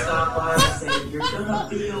want to stop by and say you're gonna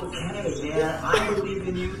be okay, man. I believe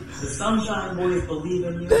in you. The Sunshine Boys believe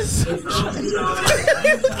in you. It's gonna be alright.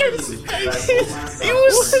 He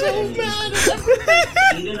was so mad.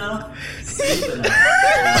 Eat enough, sleep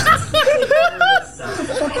enough.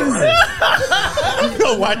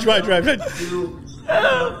 Go watch.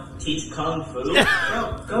 Teach Kung Fu.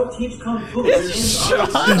 Go teach Kung Fu. Your name's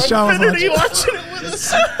Sean was watching. watching it with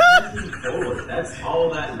us. moving forward. That's all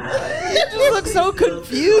that matters. He just looks so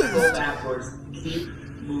confused. Go backwards. Keep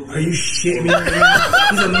moving. Are you shitting me right now?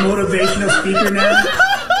 He's a motivational speaker now.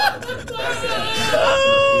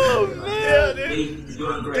 Oh man. He's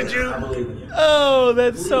doing great. Did you- I believe in you. Oh,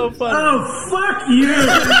 that's so funny. Oh, fuck you!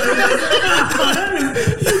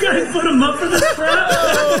 You guys put him up for this crap?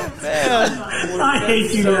 Oh man. I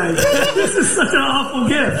hate you guys. This is such an awful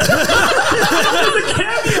gift. It's a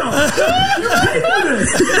cameo. You paid for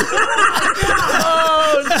this.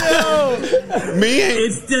 Oh no.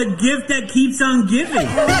 It's the gift that keeps on giving.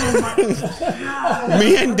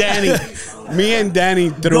 Me and Danny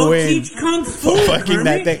threw Go in teach Kung for Fu. fucking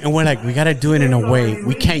that thing, and we're like, we gotta do it in a way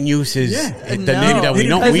we can't use his the name that we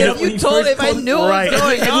know. Because We if don't. you told if I knew what Right. was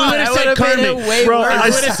going If we on, would've I said would have made it Kermit, way bro, worse. I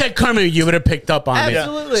would have said Kermit, you would have picked up on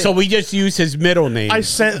Absolutely. it. So we just used his middle name. I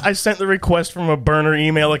sent the request from a burner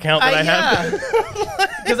email account that I had.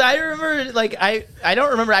 Because I remember, like, I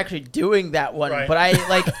don't remember actually doing that one, Right. but I,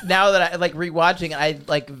 like, now that I, like, rewatching it, I,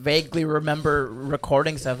 like, vaguely remember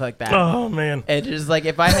recording stuff like that. Oh man. And just, like,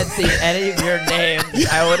 if I had seen any of your names,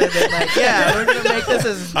 I would have been like, yeah, we're going to make this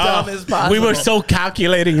as dumb as possible. we were so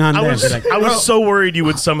calculating on I this. was Like, I was so worried you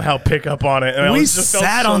would somehow pick up on it. And I We was just felt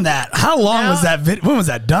sat so- on that. How long was that video? When was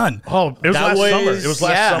that done? Oh, it was That last summer. was- It was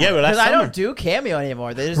last yeah, summer. Yeah, but last because I summer. don't do Cameo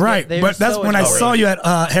anymore. They just Right, they're but that's so when I annoying. saw you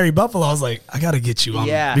at Harry Buffalo. I was like, I gotta get you on,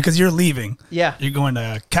 Yeah. because you're leaving. Yeah. You're going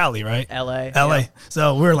to Cali, right? LA. LA. Yeah.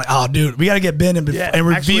 So we were like, oh, dude, we gotta get Ben and, Yeah, and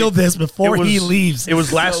reveal actually, this before he leaves. It was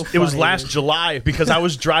So last. It was funny, last dude. July because I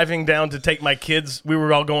was driving down to take my kids. We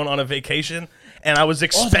were all going on a vacation, and I was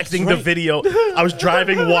expecting the video. I was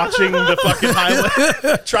driving, watching the fucking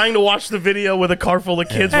highway, trying to watch the video with a car full of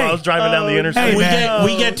kids while I was driving down the interstate. Hey, we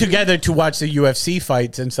man. get together to watch the UFC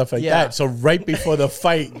fights and stuff like Yeah. that. So right before the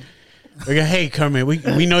fight, we go, hey Kermit,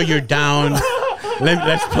 we know you're down.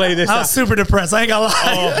 Let's play this I out. was super depressed. I ain't gonna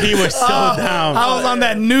lie. Oh, he was so down. I was on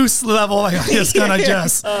that noose level. Like, I'm just gonna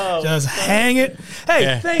just hang it. Hey,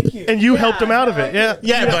 Yeah. thank you. And you helped him out of it. Yeah.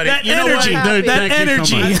 Yeah, buddy. That You know what? energy, Dude, that thank you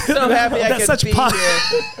so energy. much. So happy I That's could such be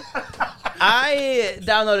here. I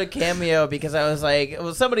downloaded Cameo because I was like,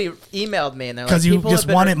 well, somebody emailed me and they're like, 'Cause you people just have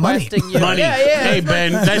been wanted money. requesting you. Money. Yeah, yeah. Hey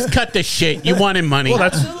Ben, let's cut the shit. You wanted money. Well,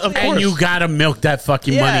 that's of and course. you gotta milk that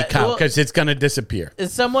fucking Yeah, money cow well- because it's gonna disappear.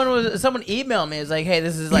 Someone emailed me. It's like, hey,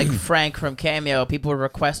 this is like Frank from Cameo. People are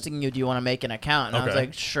requesting you. Do you want to make an account? And I was Okay.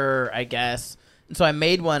 like, sure, I guess. And so I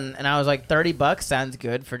made one, and I was like, $30 sounds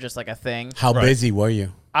good for just like a thing. How Right. busy were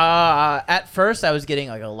you? At first, I was getting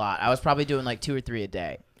like a lot. I was probably doing like 2 or 3 a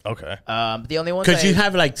day. Okay. But the only ones Because I you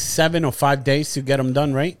have like 7 or 5 days to get them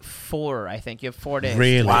done, right? 4, I think you have 4 days.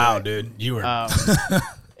 Really? Wow, dude, you were.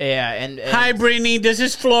 Yeah, and Hi, Brittany. This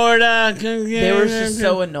is Florida. they were just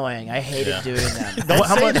so annoying. I hated doing them. Don't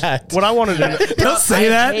How say much? that. What I wanted to know. Don't say I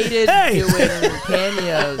that. hated Hey, doing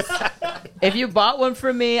cameos. If you bought one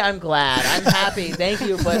for me, I'm glad. I'm happy. Thank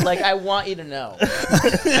you. But, like, I want you to know.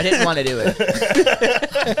 I didn't want to do it.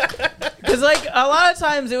 Because, like, a lot of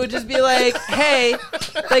times it would just be like, hey,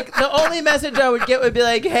 like, the only message I would get would be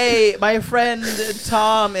like, hey, my friend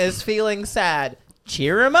Tom is feeling sad.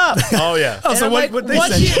 Cheer him up. Oh yeah. oh, And so I'm what? like, What they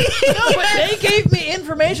what said? No, but they gave me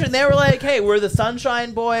information. They were like, "Hey, we're the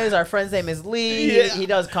Sunshine Boys. Our friend's name is Lee. Yeah. He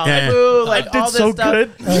does kung Yeah. fu. Like I did all this so stuff."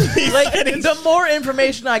 good. Like the more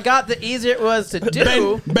information I got, the easier it was to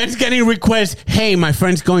do. Ben's getting requests. Hey, my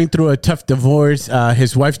friend's going through a tough divorce.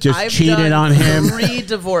 His wife just I've cheated done on him. 3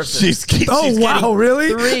 divorces. She's Oh wow,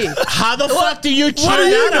 really? 3. How the fuck do you cheat do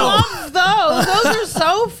you on know? him? Love those. Those are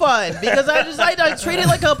so fun because I treat it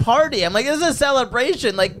like a party. I'm like, this is a celebration.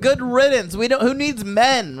 Like, good riddance. We don't. Who needs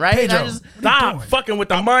men, right? And I Pedro. just Stop fucking with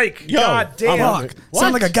the mic. Yo, God damn. Fuck.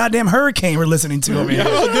 Sound like a goddamn hurricane we're listening to over here.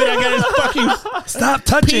 Oh, dude, I got his fucking Stop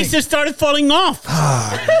touching. pieces started falling off.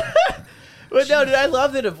 But no, dude, I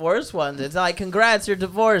love the divorce ones. It's like, congrats, you're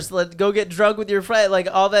divorced. Let's go get drunk with your friend. Like,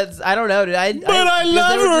 all that's, I don't know, dude. But I because they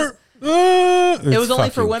love were her. just- it was only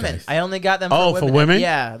for women. I only got them for Oh, women. for women?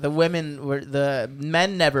 Yeah, the women were, the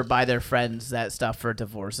men never buy their friends that stuff for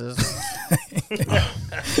divorces.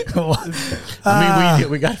 I mean,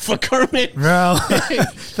 we got it for Kermit. Bro,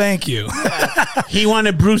 thank you. He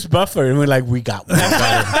wanted Bruce Buffer, and we're like, we got one.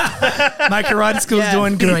 My karate school's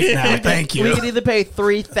doing great now. Thank you. We could either pay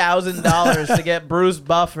 $3,000 to get Bruce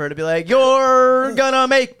Buffer to be like, "You're gonna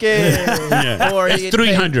make it," or It's you could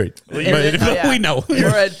pay- $300. Yeah. We know.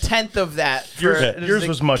 Or a tenth of that. For Yours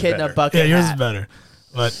was much kid in better. a bucket Yeah, yours is hat. better.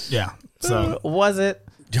 But yeah, so Was it?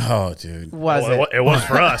 Oh, dude. Was Well, it? it was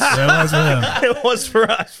for us. it was for him. It was for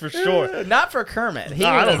us for sure. Not for Kermit. He No,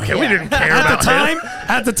 I was- don't care. We yeah. didn't care At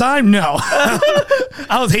about the time, no.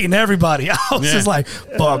 I was hating everybody. I was just like,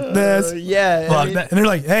 fuck this. Yeah. Fuck I mean, that. And they're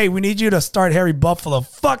like, hey, we need you to start Harry Buffalo.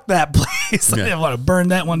 Fuck that place. I didn't want to burn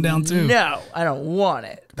that one down too. No, I don't want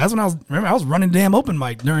it. That's when I was running damn open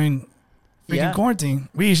mic during freaking Yeah. quarantine.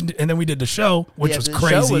 And then we did the show, which Yeah, was the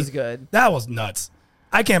crazy. show was good. That was nuts.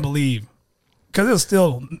 I can't believe. Because it was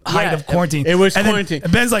still height Yeah, of quarantine. it was and then quarantine.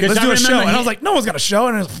 Ben's like, 'Cause let's I do a show. remember And I he- was like, no one's going to show.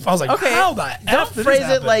 And I was like, Okay. how the Don't F did this phrase it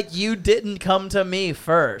happen? like you didn't come to me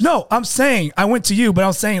first. No, I'm saying I went to you, but I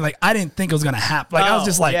was saying like I didn't think it was gonna happen. Like I was Oh,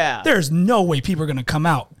 just like, yeah. there's no way people are gonna come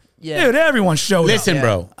out. Yeah. Dude, everyone showed Listen, up.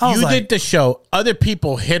 bro. I was You like- did the show. Other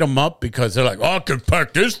people hit him up because they're like, oh, I can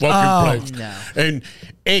pack this fucking place. no. And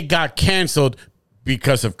it got canceled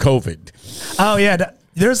because of COVID. Oh yeah,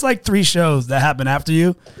 there's like 3 shows that happened after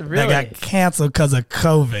you Really? that got canceled because of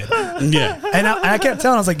COVID. Yeah. And I kept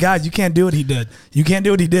telling, I was like, guys, you can't do what he did. You can't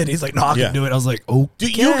do what he did. He's like, no, I Yeah. can do it. I was like,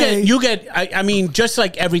 okay. You get. I mean, just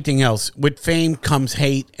like everything else, with fame comes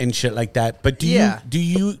hate and shit like that. But do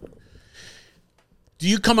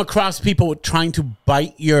you come across people trying to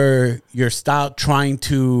bite your style, trying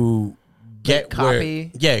to get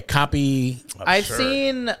copy? Copy. I've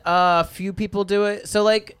seen a few people do it. So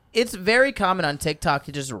like it's very common on TikTok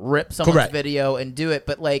to just rip someone's Correct. video and do it,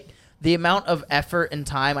 but like the amount of effort and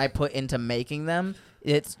time I put into making them,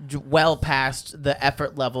 it's well past the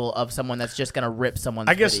effort level of someone that's just gonna rip someone's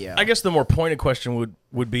video. I guess the more pointed question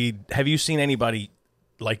would be: have you seen anybody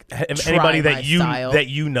like Try anybody my that style?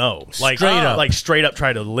 you know, like straight up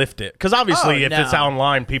try to lift it? Because obviously, Oh, if no. it's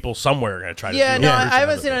online, people somewhere are gonna try to. Yeah, do no, it. I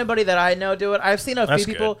haven't seen anybody that I know do it. I've seen a That's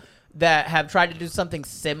few people good. that have tried to do something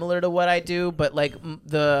similar to what I do, but like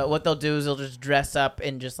what they'll do is they'll just dress up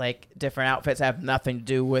in just like different outfits that have nothing to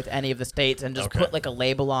do with any of the states and just Okay. put like a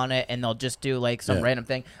label on it, and they'll just do like some random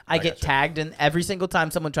thing. I get gotcha. tagged in every single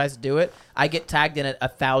time someone tries to do it. I get tagged in it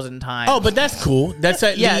 1,000 times. Oh, but that's cool. That's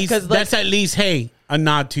at Yeah, least. 'cause, like- That's at least. Hey, a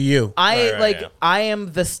nod to you. I yeah. I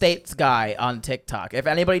am the states guy on TikTok. If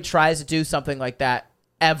anybody tries to do something like that,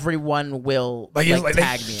 everyone will Like, like, it's like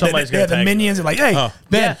tag they, me. Somebody's the gonna tag you. minions are like, hey,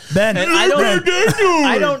 Ben, Yeah. Ben, And I don't, Ben.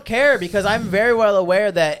 I don't care because I'm very well aware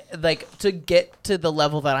that like to get to the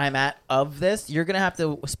level that I'm at of this, you're gonna have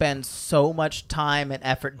to spend so much time and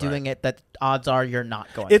effort doing it that odds are you're not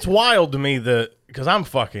going. It's wild to me that because I'm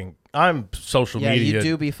social yeah, media. you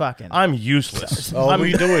do be fucking. I'm useless. All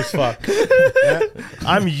we do is fuck.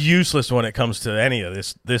 I'm useless when it comes to any of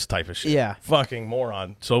this type of shit. Yeah. Fucking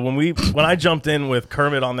moron. So when I jumped in with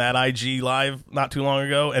Kermit on that IG live not too long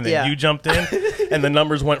ago, and then Yeah. you jumped in, and the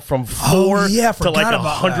numbers went from 4 yeah, I to like forgot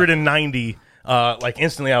about 190. Like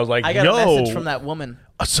instantly, I was like, I got "Yo!" a message from that woman,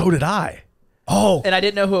 So did I. Oh, and I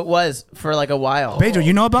didn't know who it was for like a while. Pedro,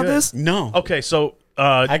 you know about this? No. Okay, so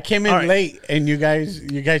I came in all right. late, and you guys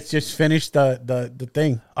just finished the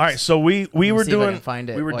thing. All right, so we were see if I doing can find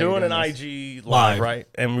it we were while you're doing an doing IG live, Live. right?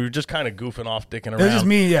 And we were just kind of goofing off, dicking around. It was just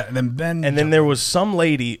me, yeah. And then Ben. And then there was some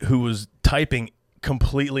lady who was typing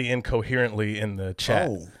completely incoherently in the chat.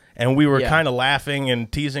 Oh. And we were Yeah. kind of laughing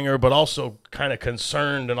and teasing her, but also kind of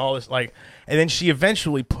concerned and all this. Like, and then she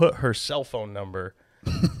eventually put her cell phone number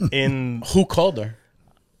in. Who called her?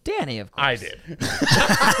 Danny, of course. I did.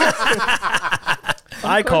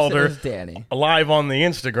 I called It her was Danny. live on the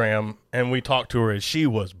Instagram, and we talked to her, and she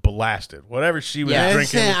was blasted. Whatever she was Yeah.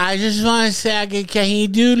 drinking, I just want to say, can you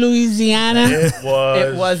do Louisiana? it was.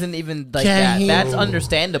 It wasn't even like Can that. he- That's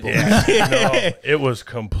understandable. No, it was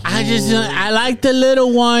complete. I like the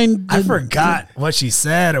little one. I forgot what she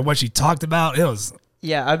said or what she talked about. It was.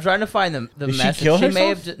 Yeah, I'm trying to find the Did she message. kill may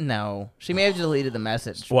herself? have no. She may have deleted the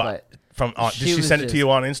message. What? Did she she was send it to just- you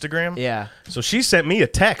on Instagram? But yeah. So she sent me a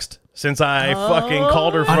text since I fucking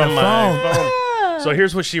called her On from her my phone. phone. So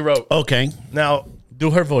here's what she wrote. Okay, Now,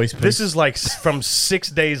 do her voice, please. this is like from 6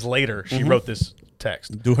 days later, she wrote this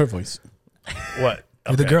text. do her voice. What?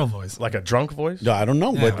 With the Okay. girl voice. Like a drunk voice? No, I don't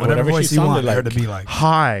know, Yeah, but whatever voice she you sounded want like. her to be like.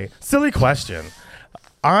 Hi. Silly question.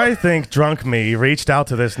 I think drunk me reached out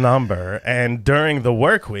to this number, and during the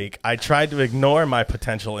work week, I tried to ignore my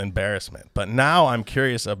potential embarrassment. But now I'm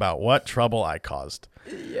curious about what trouble I caused.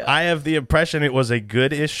 Yeah. I have the impression it was a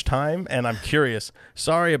good-ish time, and I'm curious.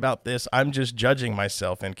 Sorry about this. I'm just judging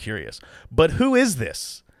myself and curious. But who is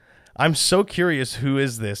this? I'm so curious. Who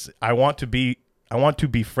is this? I want to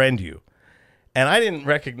befriend you. And I didn't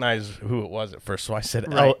recognize who it was at first, so I said,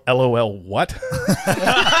 LOL, what?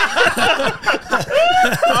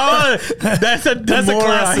 Oh, that's a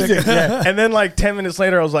classic. Yeah. And then like 10 minutes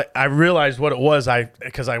later, I realized what it was.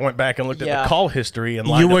 Because I went back and looked at the call history. And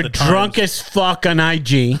you were drunk as fuck on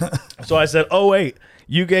IG. So I said, oh, wait,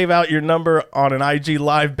 you gave out your number on an IG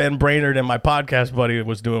live Ben Brainard and my podcast buddy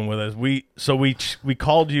was doing with us. We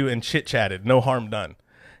called you and chit-chatted. No harm done.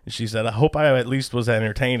 And she said, I hope I at least was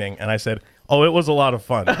entertaining. And I said, oh, it was a lot of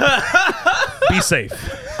fun. Be safe.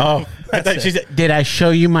 Oh, I thought she said, did I show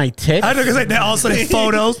you my tits? I know, because they all sudden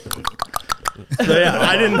photos. So, yeah,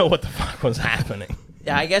 I didn't know what the fuck was happening.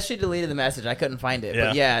 Yeah, I guess she deleted the message. I couldn't find it. Yeah.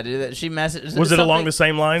 But yeah, dude, she messaged. Was it along the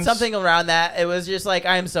same lines? Something around that. It was just like,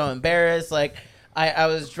 I'm so embarrassed. Like, I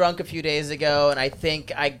was drunk a few days ago, and I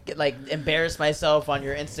think I like embarrassed myself on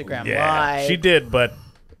your Instagram live. She did, but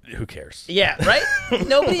who cares? Yeah, right?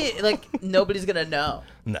 Nobody's going to know.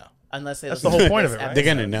 No. Unless they That's the whole point of it, right? They're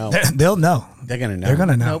going to know. They'll know. They're going to know. They're going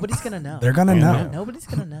to know. Nobody's going to know. They're going to know. Nobody's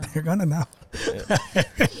going to know. They're going to know.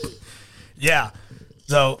 Yeah.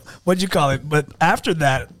 So, what'd you call it? But after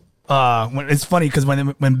that, when it's funny because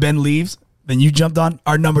when Ben leaves, then you jumped on,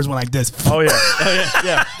 our numbers went like this. Oh,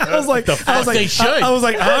 yeah. I was like, they should. I was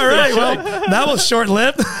like, all right, well, that was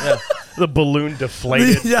short-lived. Yeah. The balloon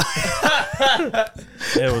deflated. Yeah.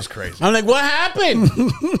 It was crazy. I'm like, what happened?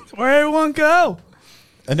 Where'd everyone go?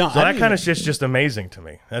 No, So that kind of shit's just amazing to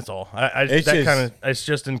me. That's all. It's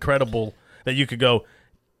just incredible that you could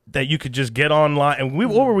just get online. And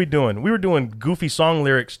what were we doing? We were doing goofy song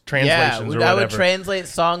lyrics translations. I would translate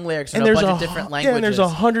song lyrics in a bunch of different languages. Yeah, and there's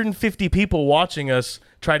 150 people watching us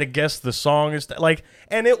try to guess the song.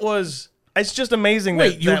 It's just amazing.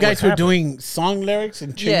 Wait, you guys were doing song lyrics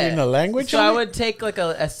and changing the language? So I would take like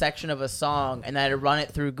a section of a song and I'd run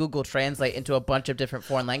it through Google Translate into a bunch of different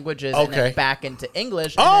foreign languages and then back into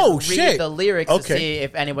English. And then read the lyrics to see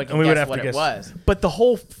if anyone can guess what it was. But the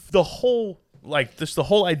whole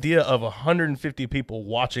idea of 150 people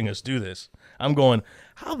watching us do this, I'm going,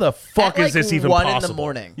 how the fuck is this even possible? 1 in the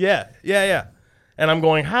morning. Yeah. And I'm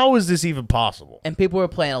going, how is this even possible? And people were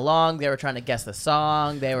playing along. They were trying to guess the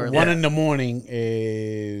song. They were 1 in the morning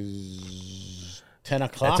is 10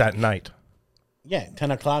 o'clock. It's at night. Yeah,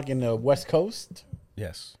 10 o'clock in the West Coast.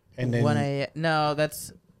 Yes. And then 1 a.m. No,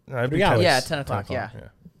 that's 10 hours. 10 o'clock. Yeah.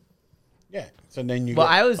 So then you. Well,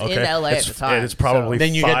 I was in LA at the time. It's probably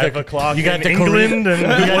then you 5 o'clock. You got the England, and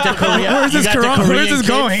you got the Korea. Where's this going? Where's this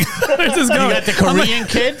going? You got the Korean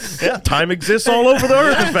kids. Yeah, time exists all over the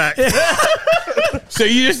earth. In fact. So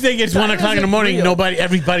you just think it's 1 o'clock in the morning?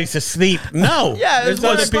 Everybody's asleep. No. Yeah, it's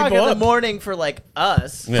 1 o'clock in the up. morning for like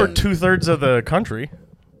us. For 2/3 of the country.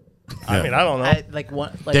 I mean, I don't know.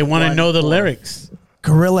 They want to know the lyrics.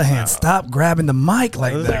 Gorilla Hand, stop grabbing the mic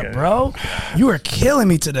like that, bro. You are killing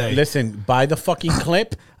me today. Listen, buy the fucking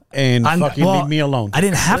clip and leave me alone. I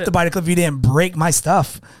didn't have to buy the clip if you didn't break my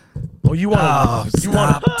stuff. Well, you want to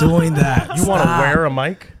stop doing that. You want to wear a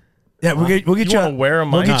mic? Yeah, we'll get you. Want to wear a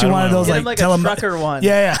mic? We'll get you one of those like a trucker one.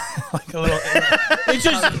 Yeah. Like a little. It's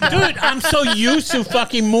just, dude, I'm so used to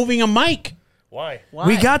fucking moving a mic. Why?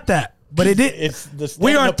 We got that. But it did.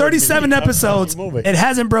 We are on 37 episodes. It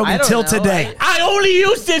hasn't broken till today. I only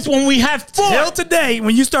use this when we have 4. Till today,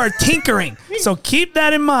 when you start tinkering. So keep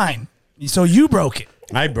that in mind. So you broke it.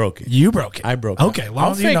 I broke it. You broke it. I broke it. Okay, well,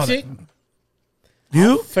 I'll fix it.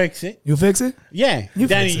 You fix it. You fix it? Yeah.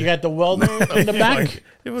 Danny, you got the welder in the back?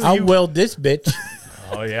 I'll weld this bitch.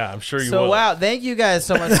 Oh, yeah, I'm sure you will. So, wow, thank you guys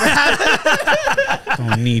so much for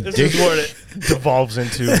Don't need this is what it devolves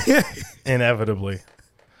into, inevitably.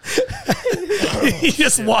 He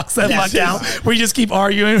just walks that fuck out. We just keep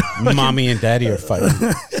arguing. Mommy and daddy are fighting.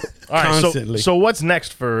 All right, Constantly. so what's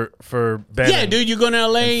next for Ben? Yeah, dude, you're going to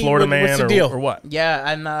LA. Florida man, what's the deal? Or what? Yeah,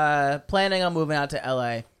 I'm planning on moving out to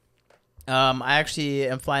LA. I actually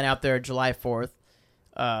am flying out there July 4th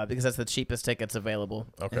because that's the cheapest tickets available.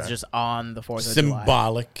 Okay. It's just on the 4th of July.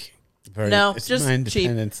 Symbolic. No, it's just my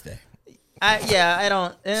Independence Day. I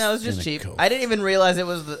don't. It was just cheap. Cool. I didn't even realize it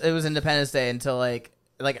was Independence Day until like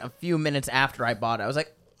a few minutes after I bought it. I was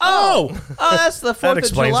like, Oh, that's the 4th of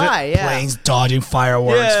explains July. it. Yeah. Planes dodging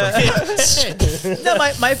fireworks. No,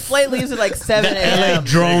 my flight leaves at like 7 the a.m. LA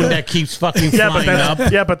drone that keeps fucking flying up.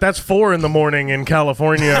 But that's 4 in the morning in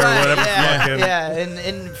California or Right, whatever. yeah, fucking- yeah.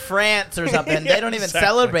 In France or something. They don't even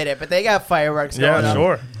celebrate it, but they got fireworks going Yeah, on.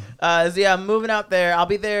 sure. So yeah, I'm moving out there. I'll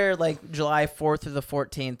be there like July 4th through the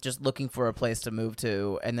 14th, just looking for a place to move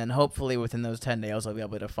to, and then hopefully within those 10 days, I'll be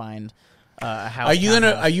able to find a house.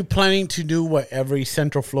 Are you planning to do what every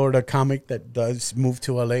Central Florida comic that does move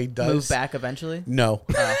to LA does? move back eventually? No.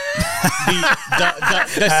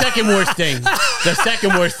 the second worst thing. The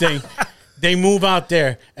second worst thing. They move out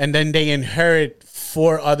there and then they inherit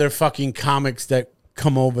 4 other fucking comics that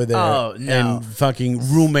come over there. Oh, no. And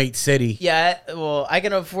fucking roommate city. Yeah, well, I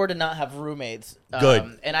can afford to not have roommates.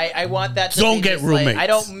 Good. And I want that to Don't be get just, like, roommates. I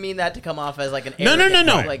don't mean that to come off as like an No. arrogant,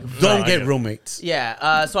 Like, Don't I get get it. roommates.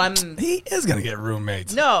 yeah, so I'm He is gonna get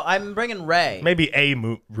roommates. no, I'm bringing Ray. Maybe a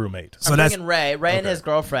roommate. So I'm that's bringing Ray and his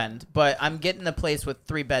girlfriend, but I'm getting a place with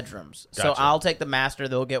 3 bedrooms. So Gotcha. I'll take the master,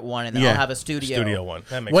 they'll get 1, and then Yeah. I'll have a studio. Studio one.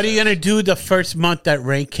 That makes What are sense. you gonna do the first month that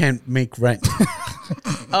Ray can't make rent?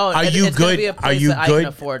 Oh, Are it's you gonna good? Be a Are place you that I good? can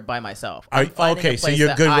afford by myself. Are, I'm finding okay, a so place you're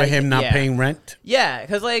that good I with him can- not yeah. paying rent? Yeah,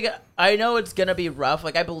 because like I know it's gonna be rough.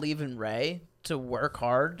 Like I believe in Ray to work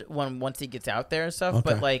hard once he gets out there and stuff. Okay.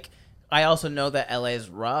 But like I also know that LA is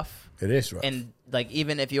rough, It is rough. and like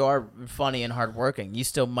even if you are funny and hardworking, you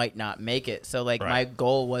still might not make it. So like my Right.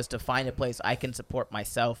 goal was to find a place I can support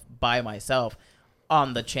myself by myself,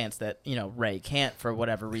 on the chance that Ray can't for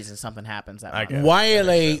whatever reason something happens. That I month. get it. Why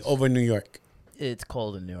LA over New York? It's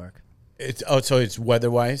cold in New York. So it's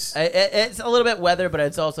weather-wise? It's a little bit weather, but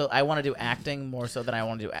it's also I want to do acting more so than I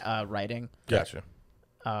want to do writing. Gotcha.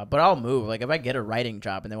 But I'll move. Like if I get a writing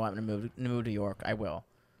job and they want me to move to New York, I will.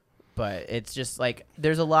 But it's just like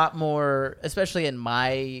there's a lot more, especially in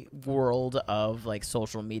my world of like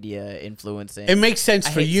social media influencing. It makes sense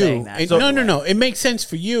I for hate you. saying that, No. It makes sense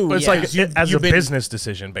for you. But it's Yeah. like because as a you've been- business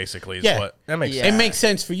decision, basically. Is Yeah. what that makes Yeah. sense. It makes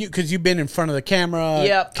sense for you because you've been in front of the camera.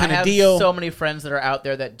 Yep, kind I of have deal. so many friends that are out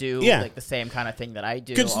there that do Yeah. like the same kind of thing that I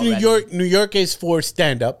do. Because already. New York is for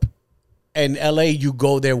stand up, and LA you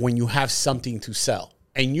go there when you have something to sell,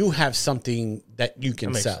 and you have something that you can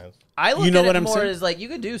That makes sell. sense. I look You know at what it I'm more saying? as like you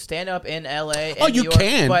could do stand up in LA. Oh, and you New York,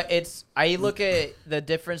 can. but I look at the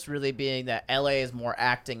difference really being that LA is more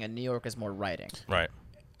acting and New York is more writing. Right.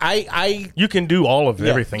 I You can do all of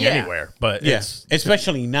everything Yeah. anywhere, but yes,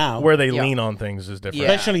 especially now where they Yeah. lean on things is different.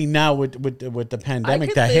 Yeah. especially now with the I pandemic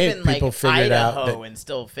could that live hit, in people like figured Idaho out that and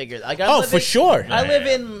still figure. Like, I Oh, live for in- sure. I Yeah, live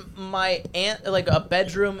yeah. in my aunt, like a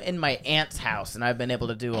bedroom in my aunt's house, and I've been able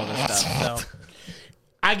to do all this stuff. So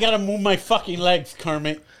I gotta move my fucking legs,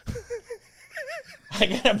 Kermit. I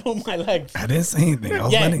gotta move my legs. I didn't say anything. I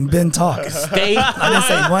was Yeah. letting Ben talk. Stay I didn't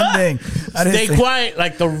say quiet. one thing. I didn't Stay say, quiet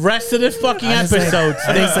like the rest of the fucking I didn't say- episode.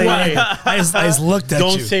 I didn't Stay say quiet. anything. I just looked at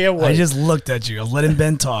Don't you. say a word. I just looked at you. I was letting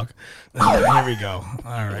Ben talk. Here we go.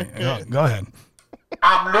 All right. Go ahead.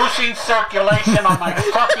 I'm losing circulation on my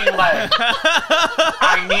fucking leg.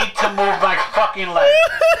 I need to move my fucking leg.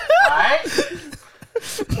 All right?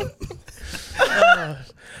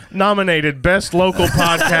 Nominated best local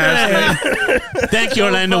podcast. Thank you,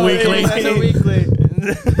 Orlando Weekly.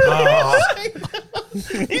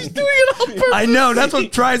 He's doing it on purpose. I know. That's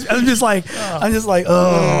what drives me. I'm just like,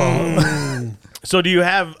 oh. So do you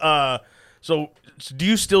have? So do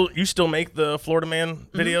you still make the Florida Man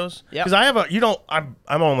videos? Yep. Because I have a. You don't. I'm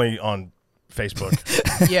only on Facebook.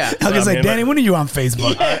 yeah, I was gonna say, mean, Danny, when are you on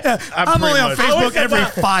Facebook? I'm only on pretty much- Facebook every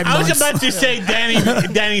 5 I months. was about to say,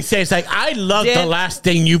 Danny says, like, I love the Dan- last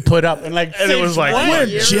thing you put up. And, like, And it was like, what? We're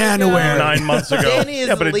year January. 9 months ago. Danny is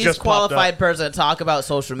yeah, but the it least just popped up. qualified person to talk about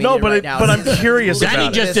social media No, but right now. but I'm curious Danny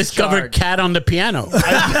about just it. discovered Discharge. Cat on the piano.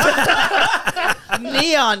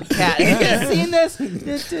 Neon Cat. Have you seen this?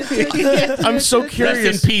 I'm so Rest in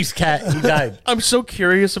curious. peace, Cat. He died. I'm so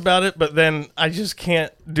curious about it, but then I just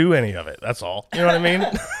can't do any of it. That's all. You know what I mean?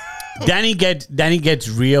 Danny gets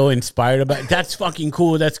real inspired about it. That's fucking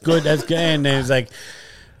cool. That's good. That's good. And then it's like,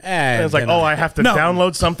 It's like, oh, I have to No.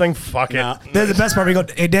 download something. Fuck No. it. Then the best part, we go,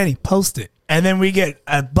 hey, Danny, post it. And then we get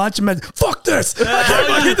a bunch of messages. Fuck this. do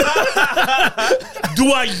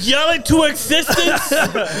I yell it to existence?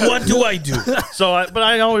 What do I do? So, but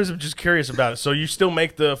I always am just curious about it. So you still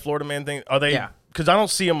make the Florida Man thing? Are they? Yeah. Because I don't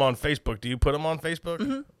see them on Facebook. Do you put them on Facebook?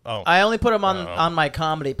 Mm-hmm. Oh, I only put them on my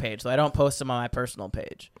comedy page, so I don't post them on my personal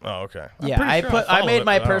page. oh, okay. Yeah, I follow made it,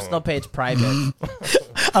 my but I don't personal know. page private.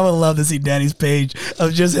 I would love to see Danny's page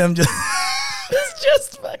of just him just it's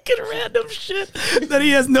just fucking random shit that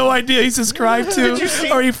he has no idea he's subscribed to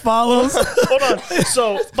or he follows. Hold on.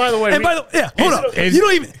 So, by the way, And by the way, hold on. You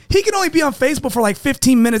don't even. he can only be on Facebook for like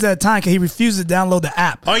 15 minutes at a time because he refuses to download the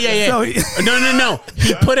app. Oh yeah. So, No.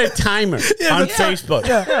 He put a timer on Facebook.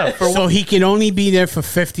 Yeah, So he can only be there for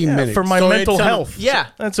 15 minutes. for my So mental it's health. Yeah.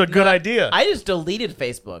 That's a good idea. I just deleted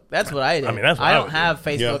Facebook. That's what I did. I mean, that's what I I don't would have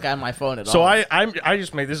Facebook on my phone at all. So I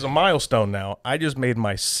just made, this is a milestone now. I just made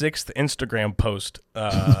my 6th Instagram post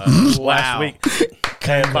last week.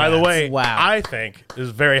 And by the way, Wow. I think is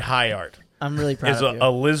very high art. I'm really proud Is of you. a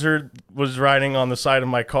lizard was riding on the side of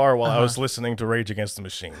my car while I was listening to Rage Against the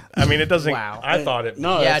Machine. I mean, it doesn't. Wow. I thought it.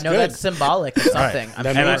 No, yeah, that's no, good. that's symbolic of something. I'm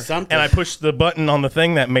That sure. means something. And I pushed the button on the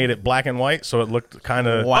thing that made it black and white, so it looked kind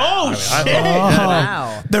of. Wow. Oh, shit.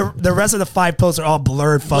 Wow. the rest of the 5 posts are all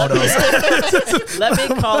blurred photos. Let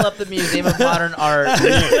me call up the Museum of Modern Art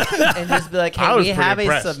and just be like, I hey, was we pretty have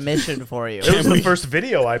impressed. a submission for you. It was the first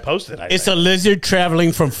video I posted. It's a lizard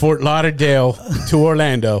traveling from Fort Lauderdale to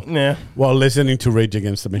Orlando Yeah. while listening to Rage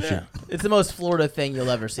Against the Machine. It's the most Florida thing you'll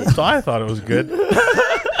ever see. So I thought it was good.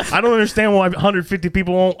 I don't understand why 150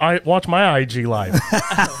 people won't watch my IG live.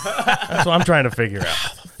 That's what I'm trying to figure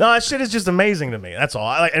out. No, that shit is just amazing to me. That's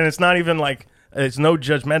all. And it's not even like it's no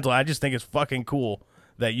judgmental. I just think it's fucking cool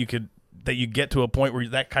that you get to a point where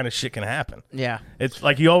that kind of shit can happen. Yeah. It's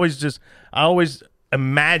like I always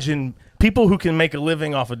imagine people who can make a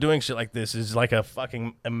living off of doing shit like this is like a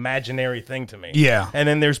fucking imaginary thing to me. Yeah. And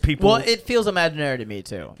then there's people. Well, it feels imaginary to me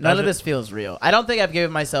too. None of this feels real. I don't think I've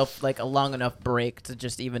given myself like a long enough break to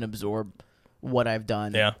just even absorb what I've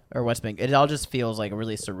done. Yeah. Or what's been. It all just feels like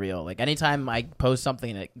really surreal. Like anytime I post something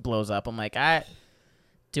and it blows up, I'm like,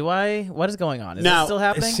 what is going on? Is Now, it still it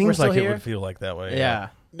happening? We're seems still like here? it would feel like that way. Yeah.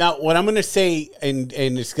 Now, what I'm going to say, and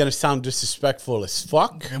it's going to sound disrespectful as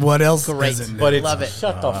fuck, What else? Great. Isn't but there? it's Love it.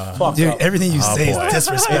 shut the fuck Dude, up. everything you say boy. is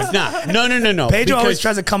disrespectful. It's not. No. Pedro always because-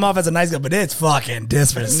 tries to come off as a nice guy, but it's fucking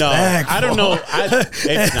disrespectful. No, I don't know.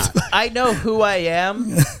 It's not. I know who I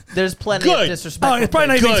am. There's plenty Good. of disrespect. Oh, it's probably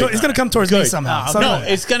not even. Good. It's gonna come towards me Good. somehow. Oh, So- No,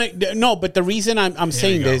 it's gonna. No, but the reason I'm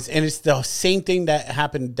saying you go. this, and it's the same thing that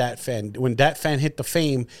happened to that fan. When that fan hit the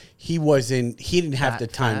fame, he didn't have the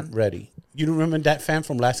That time fan? ready. You don't remember that fan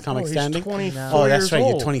from Last Comic he's Standing? 24 Oh, that's years right.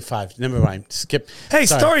 You're old. 25. Never mind. Skip. Hey,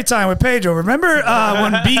 Sorry. story time with Pedro. Remember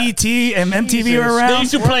when BET and MTV were around? They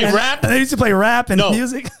used to play rap. They used to play rap and No.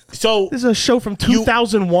 music. So, This is a show from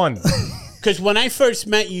 2001. because when I first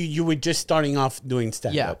met you, you were just starting off doing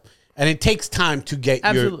stand up, and it takes time to get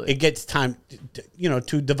Absolutely. It gets time,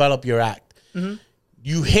 to develop your act.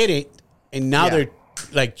 You hit it, and now Yeah. they're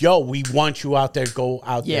like, "Yo, we want you out there. Go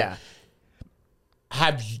out Yeah. there."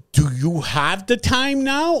 Do you have the time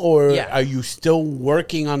now, or Yeah. are you still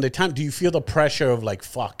working on the time? Do you feel the pressure of like,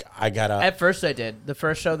 "Fuck, I gotta At first, I did. The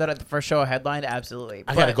first show I headlined, absolutely.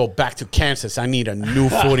 I gotta go back to Kansas. I need a new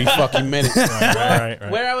 40 fucking minutes." right.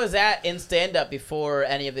 Where I was at in stand up before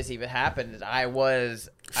any of this even happened, I was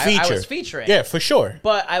featuring. Yeah, for sure.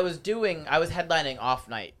 But I was headlining off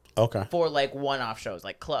night Okay. for like one-off shows,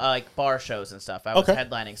 like bar shows and stuff. I was Okay.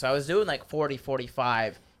 headlining. So I was doing like 40,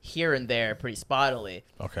 45 here and there pretty spottily.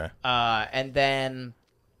 Okay. And then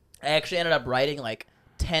I actually ended up writing like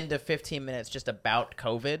 10 to 15 minutes just about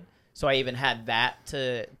COVID. So I even had that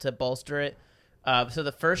to bolster it. So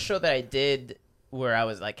the first show that I did where I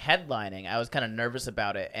was like headlining, I was kind of nervous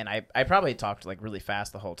about it. And I probably talked like really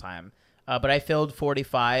fast the whole time. But I filled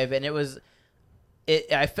 45 and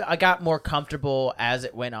I got more comfortable as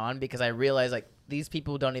it went on because I realized like these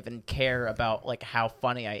people don't even care about like how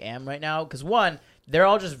funny I am right now. Because one, they're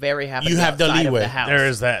all just very happy to You be have the outside of leeway. the house. There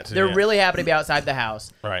is that, too, They're yeah. really happy to be outside the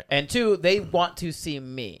house. Right. And two, they want to see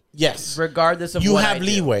me. Yes. Regardless of You what have I do.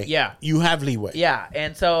 leeway. Yeah. You have leeway. Yeah.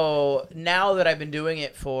 And so now that I've been doing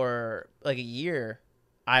it for like a year,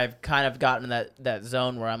 I've kind of gotten that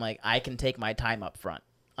zone where I'm like, I can take my time up front.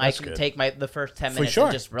 I can good. take the first 10 For minutes sure.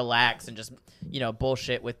 and just relax and just,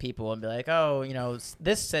 bullshit with people and be like, oh,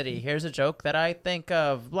 this city, here's a joke that I think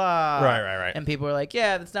of, blah. Right. And people are like,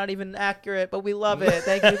 yeah, that's not even accurate, but we love it.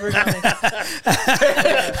 Thank you for coming.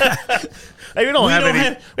 Hey, we don't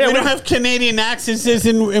have Canadian accents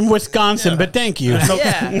in Wisconsin, but thank you.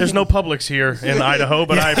 Yeah. There's no Publix here in Idaho,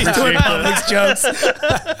 but I He's doing appreciate that. Publix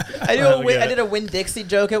jokes. I did a Winn-Dixie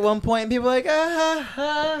joke at one point, and people were like,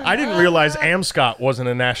 I didn't realize Amscott wasn't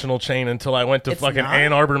a national chain until I went to It's fucking not?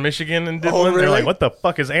 Ann Arbor, Michigan, and did Oh, one. They're really? like, "What the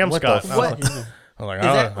fuck is Amscott?" And I was What? like, I'm like, Is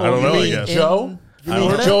that- I don't know. You I mean guess Joe? You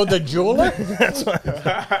mean Joe the jeweler?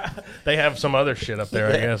 they have some other shit up there.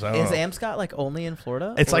 I guess I don't Is know. Amscott like only in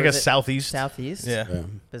Florida? It's Or like a is it southeast. Southeast? Yeah.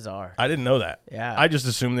 Bizarre. I didn't know that. Yeah. I just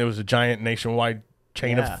assumed there was a giant nationwide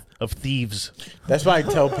chain Yeah. of thieves. That's why I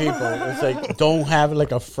tell people, it's like, don't have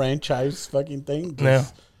like a franchise fucking thing.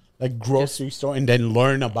 Just, like grocery store, and then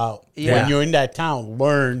learn about Yeah. when you're in that town.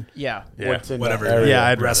 Learn Yeah. what's in Whatever. that area.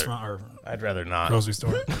 Yeah, restaurant or I'd rather not. grocery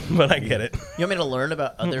store. But I get it. You want me to learn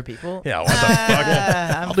about other people? Yeah, what the fuck?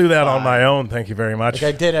 I'll do that on my own. Thank you very much.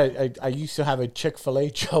 Like I did. I used to have a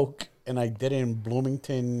Chick-fil-A joke, and I did it in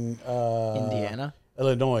Bloomington, Indiana.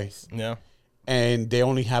 Illinois, Yeah. and they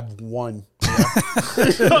only have one.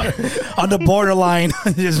 On the borderline,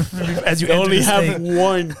 just as you They enter only the have state.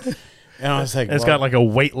 one. And I was like, It's well, got like a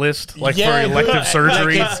wait list, like yeah, for elective like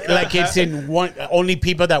surgery. Like it's in one. Only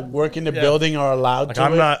people that work in the building are allowed Like to.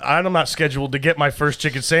 I'm not scheduled to get my first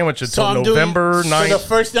chicken sandwich until I'm November doing, 9th. So the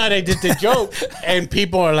first night I did the joke, and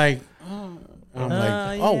people are like, oh. I'm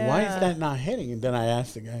like, oh, why is that not hitting? And then I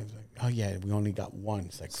asked the guy, he's like, oh, yeah, we only got one.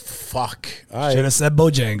 It's like, fuck. All right. Should have said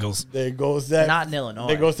Bojangles. There goes that. Not in Illinois.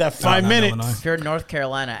 There goes that 5 not in minutes. Illinois. If you're in North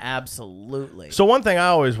Carolina, absolutely. So one thing I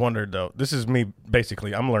always wondered though, this is me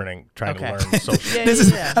basically. I'm learning, trying Okay. to learn social. Yeah, This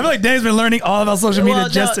is. yeah. I feel like Danny's been learning all about social media Well,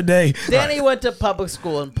 just no, today. Danny went to public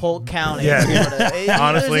school in Polk County. Yeah. Florida.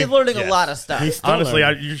 Honestly, he's learning yes. a lot of stuff. He's still Honestly,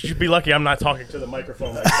 learning. you should be lucky I'm not talking to the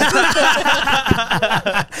microphone.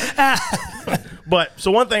 But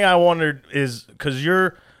so one thing I wondered is because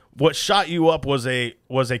what shot you up was a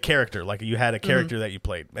character, like you had a character that you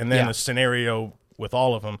played, and then Yeah. a scenario with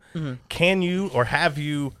all of them. Can you or have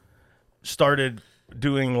you started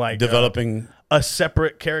doing like Developing. a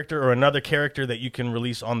separate character or another character that you can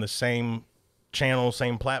release on the same channel,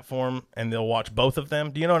 same platform, and they'll watch both of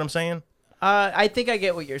them? Do you know what I'm saying? I think I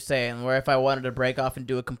get what you're saying. Where if I wanted to break off and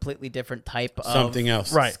do a completely different type of Something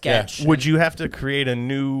else. Right. sketch, Would you have to create a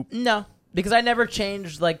new? No, because I never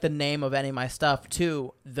changed like the name of any of my stuff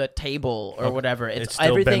to the table or whatever. It's It's still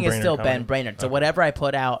everything Ben is still Brainard Ben comedy? Brainard. So whatever I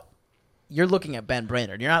put out, you're looking at Ben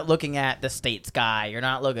Brainard. You're not looking at the state's guy. You're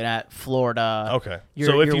not looking at Florida. Okay. You're,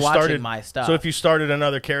 so if you're you watching started my stuff. So if you started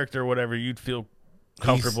another character or whatever, you'd feel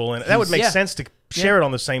comfortable in it. That would make yeah. sense to share it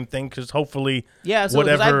on the same thing because hopefully yeah, so 'cause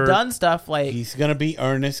whatever I've done stuff like He's going to be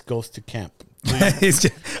Ernest Goes to Camp. He's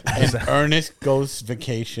just, And Ernest goes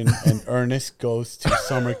vacation, and Ernest goes to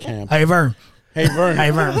summer camp. hey, Vern. Hey, Vern. Hey,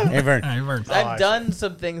 Vern. Hey, Vern. Hey, Vern. I've done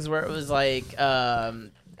some things where it was like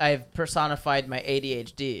I've personified my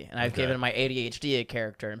ADHD and I've given my ADHD a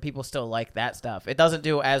character, and people still like that stuff. It doesn't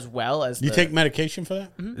do as well as You take medication for that?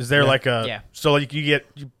 is there like a Yeah. so like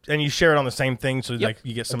and you share it on the same thing so like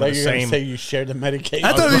you get some I of thought the you were going to same. say you share the medication.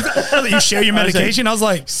 I thought you share your medication. I was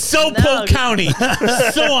like, So No. Polk County.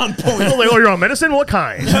 So on point. Oh, you're on medicine? What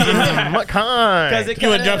kind? What kind? because it You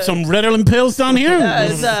want to kinda- drop some Ritalin pills down here?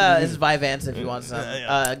 It's Vyvanse if you want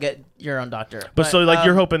some. Get your own doctor. But so like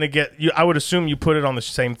you're hoping to get you. I would assume you put it on the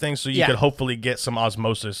same thing so you Yeah. could hopefully get some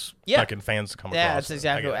osmosis Yeah. fucking fans to come Yeah, across. that's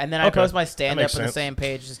exactly. I get it. And then I Okay. post my That stand up makes on the sense. same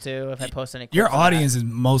pages too. If I post any, your clips of that. audience is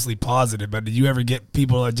mostly positive, but did you ever get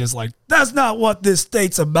people that are just like, that's not what this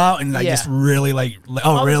state's about, and like Yeah. just really like, oh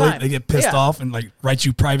All the really? time. They get pissed Yeah. off and like write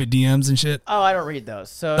you private DMs and shit. Oh, I don't read those.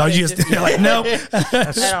 So No, it you just just- you're like, no.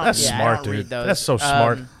 That's I smart, don't read dude. those. That's so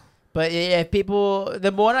smart. But yeah, people,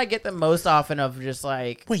 the one I get the most often of just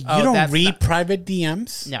like, Wait, oh, you don't that's read not- private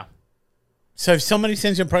DMs? no. So if somebody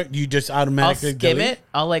sends you a private, you just I'll automatically skim delete? it.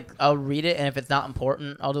 I'll read it, and if it's not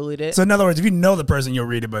important, I'll delete it. So in other words, if you know the person, you'll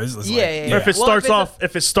read it, but it's just Yeah, like, yeah, Or if it Well, starts if it's off,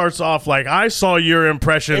 if it starts off like I saw your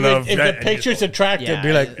impression of If that, the picture's attractive, Yeah,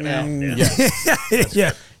 be like, yeah. yes.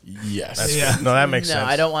 yeah. Yes. Yeah. no, that makes no, sense.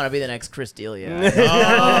 I don't want to be the next Chris D'Elia.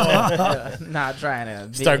 Not trying to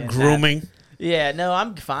be Start in grooming. That. Yeah, no,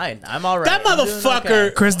 I'm fine. I'm all right. That I'm doing motherfucker,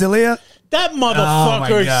 okay. Chris D'Elia? that Oh my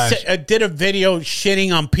motherfucker gosh. did a video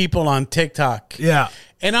shitting on people on TikTok. Yeah.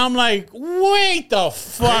 And I'm like, wait the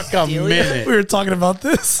fuck a D'Elia? minute. We were talking about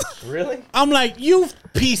this. really. I'm like, you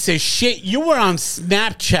piece of shit. You were on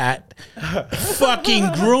Snapchat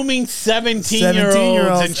fucking grooming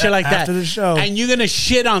 17-year-olds and shit like that. after the show. And you're going to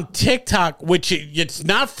shit on TikTok, which it's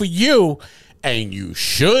not for you. And you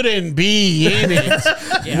shouldn't be in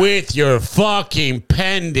it with your fucking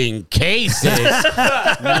pending cases.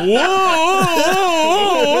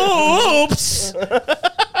 Whoops.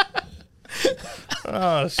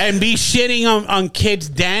 And be shitting on kids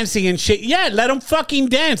dancing and shit. Yeah, let them fucking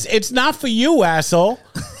dance. It's not for you, asshole.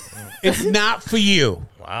 It's not for you.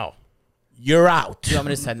 Wow. You're out. Do you want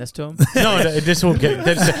me to send this to him? No, this will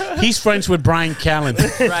get. He's friends with Brian Callen.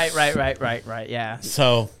 right. Yeah.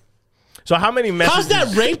 So, So how many messages? how's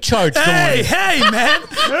that rape charge going? Hey, man.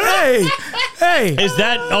 hey. Is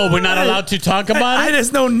that? Oh, we're not allowed to talk about I it.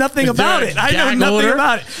 just know nothing Is there about a it. I know gag nothing order?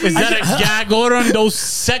 about it. Is that a gag order on those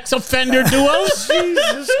sex offender duos?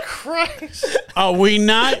 Jesus Christ. Are we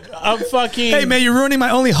not a fucking? Hey, man, you're ruining my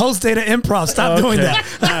only host data improv. Stop doing that.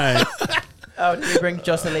 All right. Oh, did you bring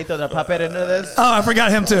Joselito the puppet into this? Oh, I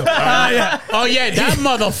forgot him too. Yeah. Oh yeah, that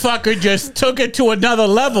motherfucker just took it to another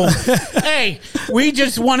level. Hey, we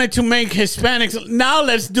just wanted to make Hispanics. Now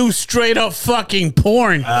let's do straight up fucking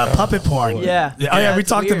porn. Puppet porn. Yeah. Oh yeah, we it's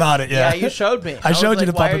talked weird. about it. Yeah. you showed me. I showed was you like,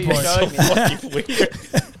 the why puppet are you porn. showing me? Fucking weird.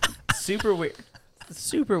 Super weird.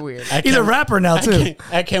 Super weird. He's a rapper now too.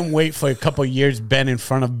 I can't wait for a couple years, Ben, in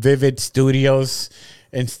front of Vivid Studios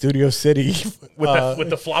in Studio City with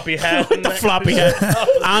the floppy hat. with the floppy hat.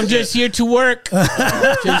 I'm just here to work.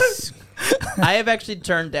 Just I have actually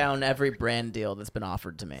turned down every brand deal that's been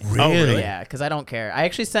offered to me. really. Yeah, because I don't care. I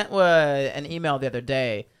actually sent an email the other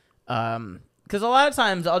day. Because a lot of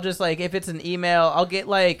times I'll just like, if it's an email, I'll get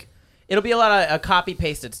like, it'll be a lot of copy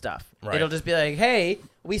pasted stuff. Right. It'll just be like, hey,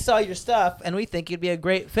 we saw your stuff and we think you'd be a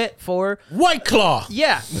great fit for. White Claw.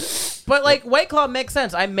 Yeah. But like White Claw makes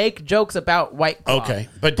sense. I make jokes about White Claw. Okay,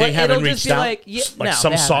 but they haven't it'll reached just be out? Like, yeah, Like no,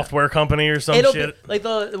 some they haven't. software company or some It'll shit. be, like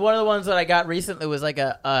one of the ones that I got recently was like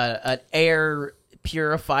an air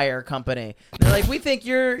purifier company. And they're like, we think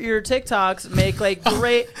your TikToks make like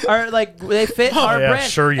great, or like they fit our yeah,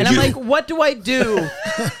 brand. sure you and I'm do. like, what do I do?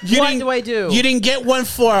 What do I do? You didn't get one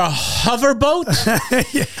for a hoverboat?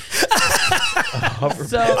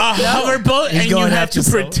 Hoverboat, He's and you going have after to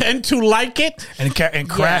some- pretend to like it? and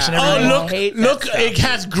crash and Yeah. everything. Oh, I hate look, that stuff. it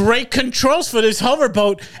has great controls for this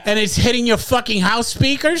hoverboat, and it's hitting your fucking house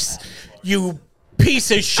speakers? You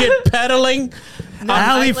piece of shit pedaling.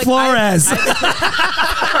 Ali Flores.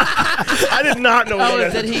 I did not know Oh,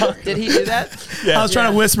 that. did he do that? I was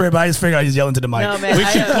trying to whisper it, but I just figured I was yelling to the mic. No, man.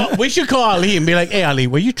 We should call Ali and be like, hey, Ali,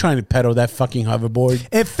 were you trying to pedal that fucking hoverboard?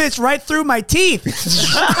 It fits right through my teeth.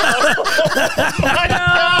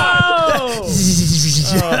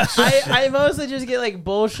 I mostly just get like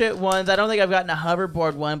bullshit ones. I don't think I've gotten a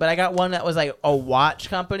hoverboard one, but I got one that was like a watch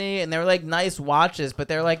company, and they were like nice watches, but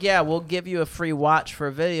they're like, yeah, we'll give you a free watch for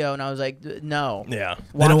a video, and I was like, no. Yeah.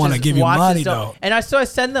 They don't wanna Watches- give you watches money, don't- though. And so I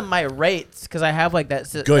send them my rates because I have like that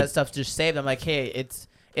stuff just saved. I'm like, hey, it's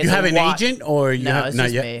You have a an watch. agent, or you No, have it's not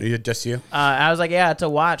just yet? me. You're just you? I was like, yeah, it's a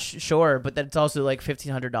watch, sure, but then it's also like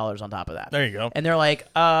 $1,500 on top of that. There you go. And they're like,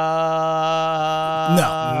 No.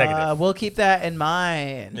 Negative. We'll keep that in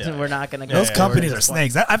mind. Yeah. We're not gonna go. Those forward companies at are this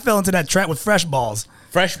point. snakes. I fell into that trap with Fresh Balls.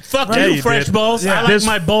 Fuck Yeah, you, you Fresh did. Balls. Yeah. I like This-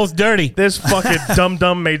 my balls dirty. This fucking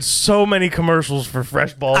dum made so many commercials for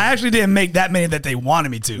Fresh Balls. I actually didn't make that many that they wanted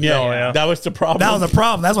me to. Yeah, Oh, yeah. that was the problem. That was the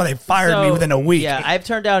problem. That's why they fired me So, within a week. Yeah, I've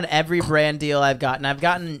turned down every brand deal I've gotten. I've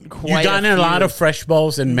gotten quite. You gotten a few. lot of Fresh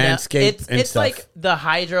Balls and Yeah, Manscaped and it's stuff. like the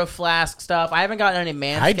Hydro Flask stuff. I haven't gotten any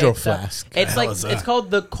Manscaped Hydro stuff. Flask? It's The like hell is that? it's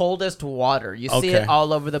called the coldest water. You see Okay. it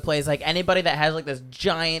all over the place. Like anybody that has like this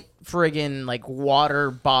giant friggin' like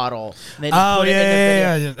water bottle. And they just Oh, put it in yeah, the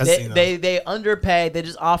yeah, video. yeah, I've seen They underpay. They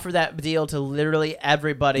just offer that deal to literally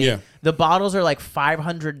everybody. Yeah. The bottles are like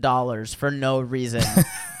 $500 for no reason.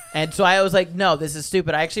 And so I was like, no, this is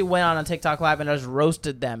stupid. I actually went on a TikTok live and I just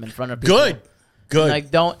roasted them in front of people. Good.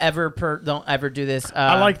 Like don't ever do this.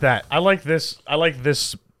 I like that. I like this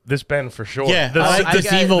Ben for sure. Yeah, The, I like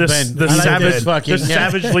this evil Ben. The I like savage, this fucking- the yeah.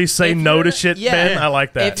 savagely say If no to you're- shit yeah. Ben. I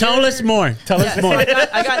like that. If Tell us more. Tell us Yeah, more.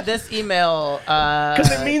 I got this email.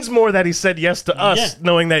 Because it means more that he said yes to us, Yeah.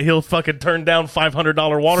 knowing that he'll fucking turn down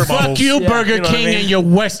 $500 water bottles. Fuck you, Yeah. Burger You know what I King, mean? and your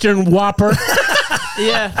Western Whopper.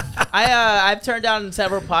 Yeah, I've turned down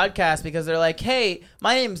several podcasts because they're like, "Hey,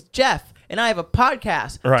 my name's Jeff, and I have a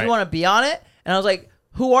podcast. Do Right. you want to be on it?" And I was like,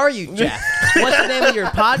 "Who are you, Jeff? What's the name of your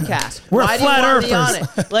podcast? We're Why do flat you want to be on earthers."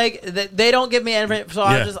 it?" Like they don't give me information, so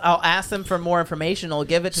Yeah. I'll ask them for more information. I'll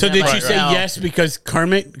give it to So them. did like, you say no. yes because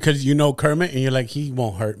Kermit? Because you know Kermit, and you're like, he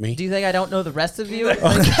won't hurt me. Do you think I don't know the rest of you? Like,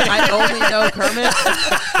 I only know Kermit.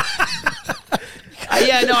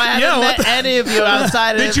 Yeah, no, I haven't met any of you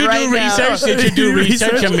outside of Did this you right do now. research? Did you do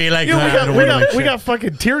research on me? Like, Yeah, nah, I don't we wanna got shit.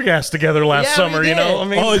 fucking tear gas together last Yeah, summer, we you know? I did.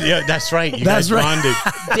 mean, Oh yeah, that's right. You That's guys right.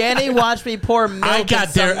 bonded. Danny watched me pour milk I got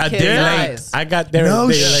in there some a kid's day late. eyes. I got there. No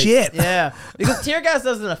a day late. shit. Yeah, because tear gas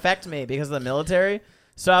doesn't affect me because of the military.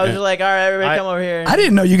 So I was just like, all right, everybody come over here. I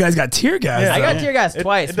didn't know you guys got tear gas. Yeah. I got Yeah. tear gas It-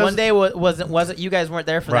 twice. it doesn't- One day wasn't you guys weren't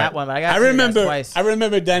there for Right. that one, but I got I tear gas remember. twice. I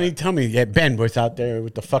remember Danny tell me, yeah, Ben was out there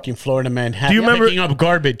with the fucking Florida man hat, Do you remember- picking up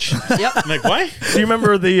garbage. Yep. I'm like, what? do you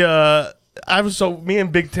remember me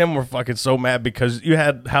and Big Tim were fucking so mad because you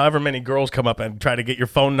had however many girls come up and try to get your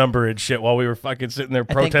phone number and shit while we were fucking sitting there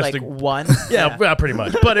I think protesting. like one. Yeah, pretty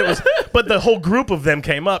much. But the whole group of them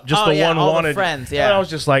came up. Just Oh, the yeah, one all the wanted. friends, yeah. And I was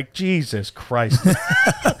just like, Jesus Christ.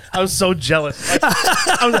 I was so jealous. Like,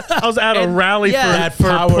 I was at a rally yeah, for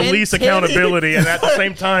police and Tim- accountability, and at the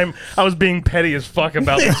same time, I was being petty as fuck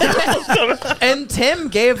about the And Tim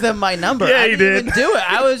gave them my number. Yeah, I he didn't did. even do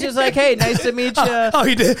it. I was just like, "Hey, nice to meet you." Oh,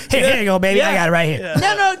 you did? Here you go, baby. I got it right here.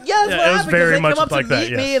 No, that's what it was happened. very They much come up like to that,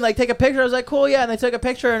 meet yes. me and like take a picture. I was like, "Cool, yeah." And they took a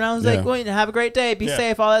picture, and I was like, Yeah. "Going, have a great day, be Yeah.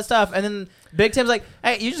 safe, all that stuff." And then Big Tim's like,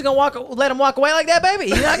 "Hey, you just gonna let him walk away like that, baby?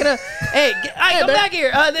 You're not gonna? Hey, come back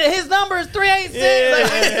here. His number is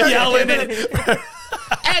 386." Yelling it.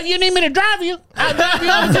 Hey, you need me to drive you? I'll drive you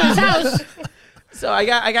over to his house. So I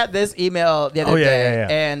got this email the other yeah, day, yeah,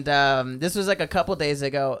 yeah. and this was like a couple days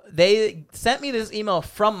ago. They sent me this email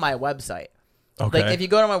from my website. Okay. Like if you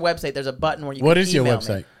go to my website, there's a button where you What can is your email me.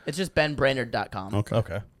 website? It's just benbrainard.com.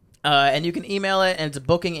 Okay. And you can email it, and it's a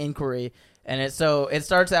booking inquiry. And it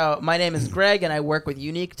starts out, my name is Greg, and I work with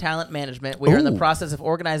Unique Talent Management. We are in the Ooh. process of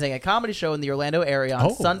organizing a comedy show in the Orlando area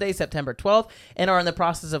on Sunday, September 12th, and are in the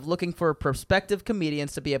process of looking for prospective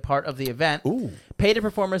comedians to be a part of the event. Ooh. Paid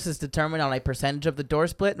performance is determined on a percentage of the door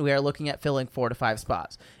split, and we are looking at filling 4 to 5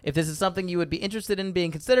 spots. If this is something you would be interested in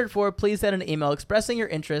being considered for, please send an email expressing your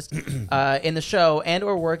interest in the show and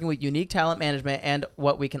or working with Unique Talent Management and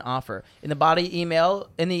what we can offer. In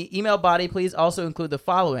the email body, please also include the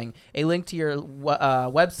following: a link to your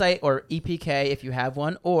website or EPK if you have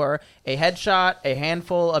one, or a headshot, a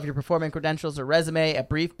handful of your performing credentials or resume, a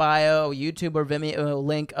brief bio, YouTube or Vimeo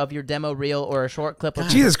link of your demo reel, or a short clip of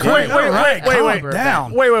Jesus Christ. Wait,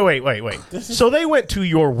 down. Wait. So they went to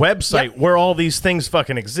your website Yep. where all these things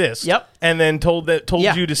fucking exist. Yep. And then told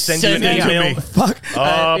Yeah. you to send Send you it an to email. me. Fuck.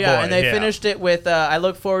 Oh, boy. and they yeah. finished it with, I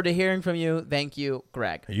look forward to hearing from you. Thank you,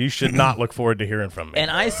 Greg. You should not look forward to hearing from me.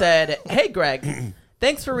 And I said, "Hey, Greg,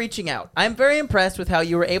 thanks for reaching out. I'm very impressed with how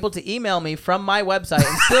you were able to email me from my website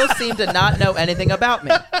and still seem to not know anything about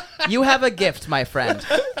me. You have a gift, my friend.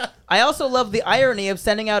 I also love the irony of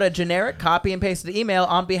sending out a generic copy and pasted email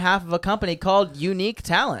on behalf of a company called Unique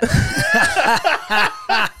Talent.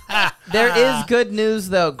 There is good news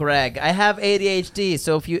though, Greg. I have ADHD,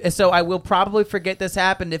 so I will probably forget this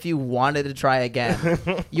happened if you wanted to try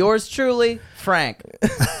again. Yours truly, Frank.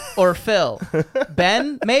 Or Phil.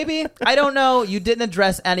 Ben, maybe? I don't know. You didn't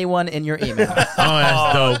address anyone in your email."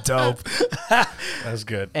 Oh, that's dope. That's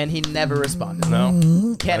good. And he never responded.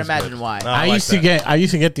 No. Can't imagine why. I I used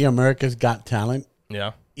to get the America's Got Talent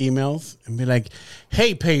Yeah. emails and be like,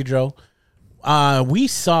 "Hey, Pedro, we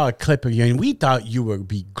saw a clip of you and we thought you would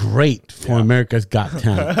be great for America's Got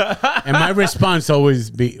Talent." And my response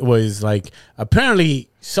always was like, "Apparently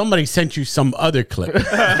somebody sent you some other clip,"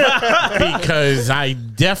 because I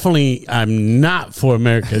definitely am not for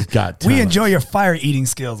America's Got Talent. We enjoy your fire eating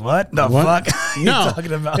skills. What the What? fuck? are you No,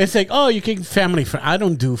 talking about? it's like, oh, you can family friend. I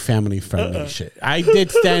don't do family friendly shit. I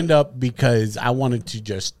did stand up because I wanted to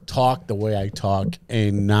just talk the way I talk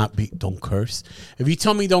and don't curse. If you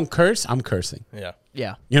tell me don't curse, I'm cursing. Yeah.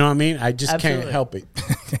 Yeah. You know what I mean? I just Absolutely. can't help it.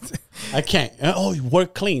 I can't. Oh, you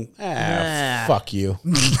work clean. Nah. Fuck you.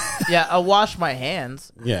 Yeah, I'll wash my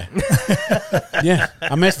hands. Yeah. Yeah.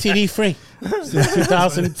 I'm STD free since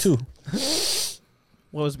 2002.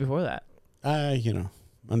 What was before that?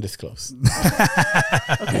 Undisclosed.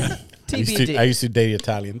 TBD. I used to date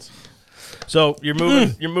Italians. So you're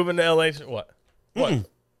moving. You're moving to LA. What?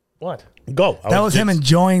 What? Go. That was him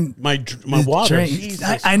enjoying my water. drink.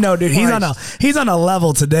 I know, dude. He's on a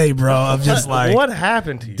level today, bro. Of just like What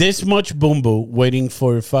happened to you? This much boom boo waiting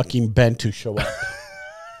for fucking Ben to show up.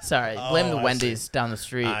 Sorry, blame the Wendy's down the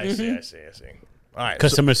street. I see. All right.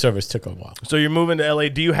 Customer service took a while. So you're moving to LA.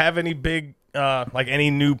 Do you have any big, like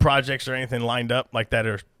any new projects or anything lined up like that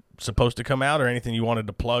are supposed to come out, or anything you wanted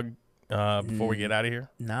to plug before we get out of here?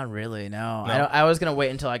 Not really, no. I was going to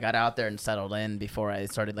wait until I got out there and settled in before I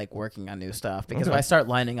started like working on new stuff, because if I start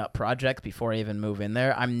lining up projects before I even move in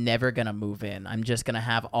there, I'm never going to move in. I'm just going to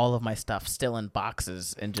have all of my stuff still in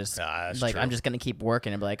boxes and just that's true. I'm just going to keep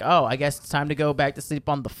working and be like, "Oh, I guess it's time to go back to sleep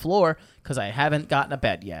on the floor because I haven't gotten a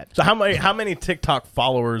bed yet." So how many TikTok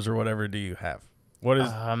followers or whatever do you have? What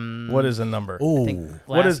is the number? Ooh. I think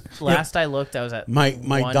What is- last I looked, I was at My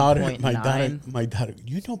daughter, 1.9.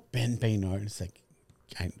 you know Ben Brainard. It's like,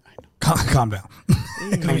 I know. calm down.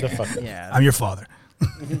 Come the fuck up. Yeah. I'm your father.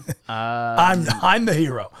 I'm the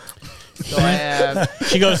hero. So I have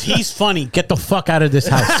She goes, he's funny. Get the fuck out of this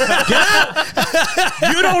house. Get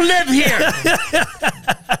out. You don't live here.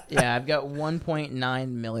 Yeah, I've got 1.9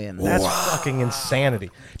 million. That's fucking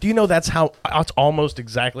insanity. Do you know that's almost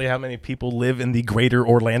exactly how many people live in the greater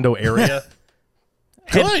Orlando area?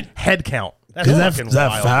 Good. Head count. That's Is that- fucking is that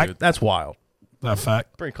wild, fact? dude. That's wild. That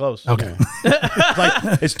fact. Pretty close. Okay. It's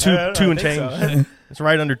like it's two and think change. It's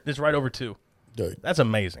right over 2. Dude. That's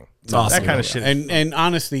amazing. awesome. That kind of shit. And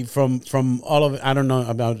honestly, from all of it, I don't know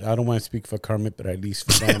about. I don't want to speak for Kermit, but at least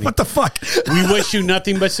for Danny, What the fuck? we wish you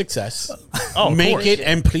nothing but success. of Make course. it,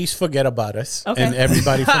 and please forget about us Okay. and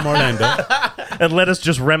everybody from Orlando. And let us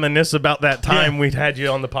just reminisce about that time we'd had you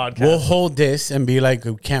on the podcast. We'll hold this and be like,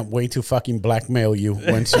 we can't wait to fucking blackmail you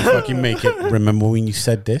once you fucking make it. Remember when you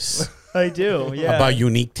said this I do. Yeah. about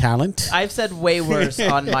unique talent? I've said way worse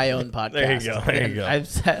on my own podcast. There you go, there you go. I've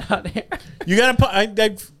said on here. You got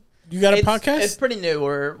you got a podcast? It's pretty new.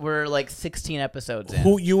 We're like 16 episodes in.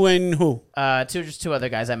 Who you and who? Just two other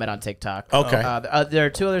guys I met on TikTok. Okay. There are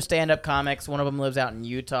two other stand-up comics. One of them lives out in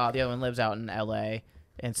Utah. The other one lives out in LA.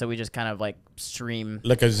 And so we just kind of like stream.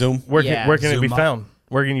 Like a Zoom? Where Yeah. can it be Zoom up. found?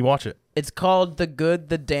 Where can you watch it? It's called The Good,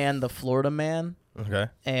 the Dan, the Florida Man. Okay.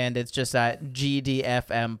 And it's just at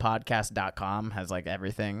gdfmpodcast.com. Has like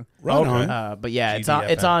everything. Right Okay. on. But yeah, it's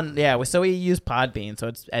on. Yeah, so we use Podbean, so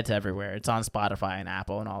it's everywhere. It's on Spotify and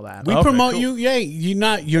Apple and all that. We Okay, promote cool. you. Yeah,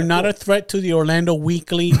 you're not a threat to the Orlando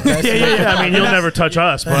Weekly. Yeah, I mean, you'll never touch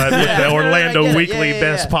us, but the Orlando I get it. Weekly Yeah.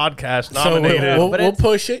 Best Podcast So nominated. we'll But we'll it's-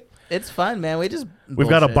 push it. It's fun, man. We just We've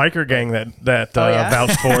got a bullshit. biker gang that Oh, yeah?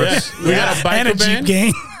 vouched for us. We got a biker And a Jeep band.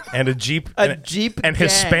 gang. And a Jeep. A Jeep and gang.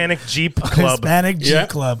 Hispanic Jeep Club. Hispanic Jeep Yeah.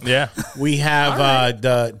 Club. Yeah. We have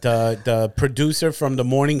the producer from the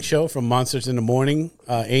morning show from Monsters in the Morning,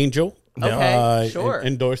 Angel. Okay, sure.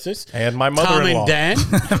 Endorses. And my Tom mother-in-law. and Dan.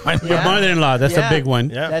 Your Yeah. mother-in-law. That's Yeah. a big one.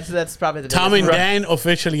 Yeah. That's probably the Tom biggest and one. Dan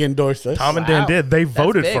officially endorsed us. Tom and Dan Wow. did. They That's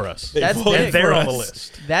voted big. for us. That's voted big. And they're for on the us.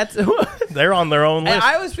 list. That's. They're on their own And list.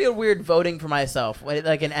 I always feel weird voting for myself,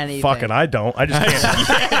 like in anything. Fucking, I don't. I just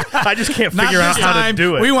can't. I just can't Not figure out this how to time.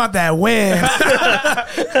 do it. We want that win.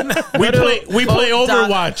 We play vote dot-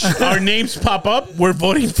 Overwatch. Our names pop up. We're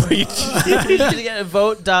voting for each. You should get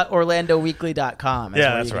vote.orlandoweekly.com.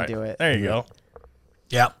 yeah, where that's you can right. Do it. There you go.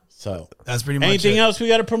 Yep. So, That's pretty much anything it. else we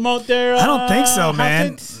got to promote there? I don't think so, Hot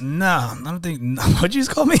man. Tits? No, I don't think. What'd you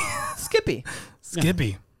just call me? Skippy.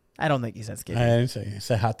 Skippy. I don't think he said Skippy. I didn't say. I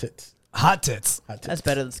said hot tits. Hot tits. Hot tits. That's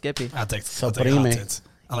better than Skippy. I'll take Supreme. hot tits.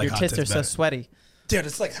 I like Your hot tits are so better. sweaty. Dude,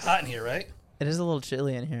 it's like hot in here, right? It is a little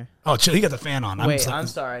chilly in here. Oh, chill. You got the fan on. Wait, I'm I'm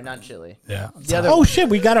sorry, not chilly. Yeah. The other Oh shit,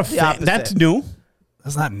 we got a fan. opposite. That's new.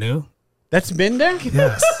 That's not new. That's been there.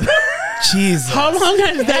 Yes. Jesus. How long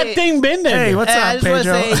has that thing been there? Hey, what's I up, just want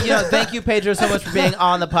to Pedro? say, thank you, Pedro, so much for being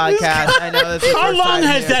on the podcast. I know this is the How first long time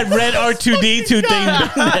has here. that red R2D2 thing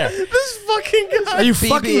been there? This fucking guy. Are you BB-8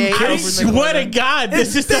 fucking over I kidding? the swear to corner. God,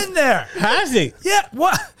 this It's is been there. Has it? Yeah.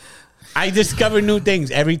 What? I discover new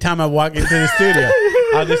things every time I walk into the studio.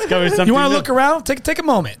 I'll discover something. You want to new. look around? Take a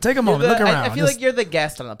moment. Take a moment. Look around. I feel Just- like you're the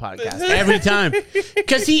guest on the podcast. every time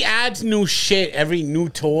because he adds new shit, every new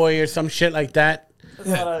toy or some shit like that.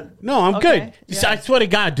 No, I'm Okay, good. yeah. I swear to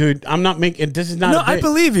God, dude, I'm not making. This is not. no, a bit. I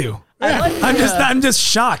believe you. I like the, I'm just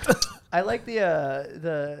shocked. I like the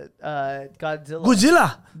Godzilla.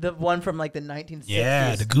 Godzilla. The one from like the 1960s.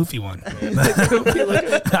 Yeah, the goofy one. goofy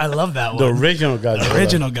looking. I love that the one. original Godzilla.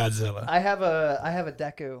 Original Godzilla. I have a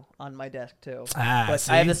Deku on my desk too. Ah, but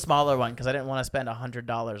see? I have the smaller one because I didn't want to spend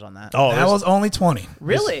 $100 on that. Oh, That was only 20.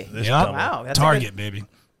 Really? this Yep. double. Wow. That's a Target, good- baby.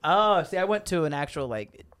 Oh, see, I went to an actual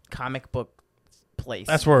like comic book place.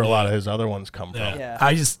 That's where a lot of his other ones come from. Yeah.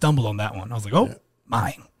 I just stumbled on that one. I was like, oh,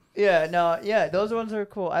 mine. Yeah, no, yeah, those ones are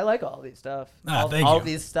cool. I like all these stuff. Ah, thank all you.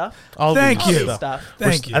 these stuff. All Thank these All you. these stuff. stuff.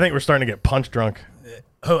 Thank you. I think we're starting to get punch drunk.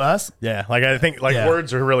 Who, us? Yeah, like I think like Yeah.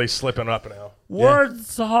 words are really slipping up now.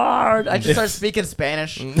 Words hard. I just started speaking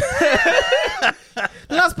Spanish.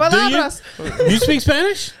 Las palabras. You speak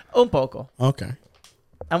Spanish? Un poco. Okay.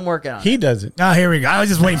 I'm working on it. He doesn't. Oh, here we go. I was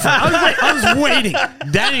just waiting for it. I was waiting.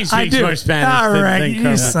 Danny I speaks do. more Spanish. All than- right. than You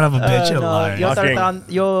Kermit. son of a bitch. You're no, lying. yo, Fucking-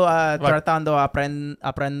 tratando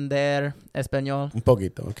aprender español. Un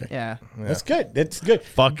poquito. Okay. Yeah. That's good. That's good.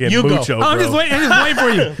 Fucking You go. mucho, bro. I'm just waiting for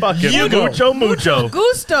you. Fucking You go. mucho.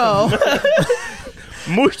 Gusto.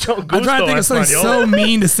 Mucho gusto. I'm trying to think of something español. so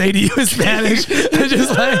mean to say to you in Spanish. It's just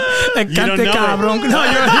like, don't encante know it. cabrón. No,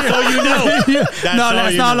 That's all you know.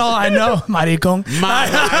 that's not all I know. Maricón.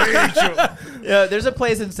 Yeah, there's a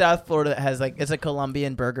place in South Florida that has like it's a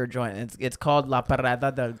Colombian burger joint. It's called La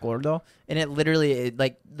Parada del Gordo, and it literally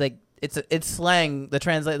it's slang.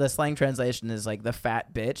 The slang translation is like the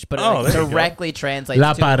fat bitch, but it Oh, like, there you go. directly translates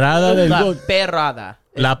La to parada del La gordo. perrada.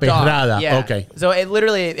 La It's dog. perrada, Yeah. okay. So it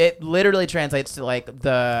literally translates to like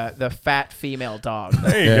the fat female dog.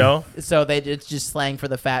 There you Yeah. go. So it's just slang for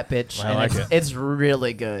the fat bitch. I and like it's, it. It's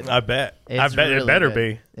really good. I bet. I It's bet it really better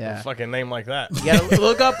good. be. Yeah. A fucking name like that. You gotta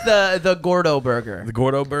look up the Gordo burger. The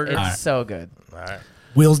Gordo burger. It's so good. All right.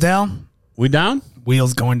 Wheels down. We down?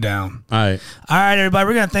 Wheels going down. All right. All right, everybody.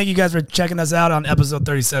 We're going to thank you guys for checking us out on episode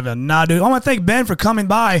 37. Nah, dude. I want to thank Ben for coming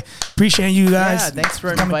by. Appreciate you guys. Yeah, thanks for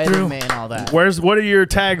coming inviting through. me and all that. What are your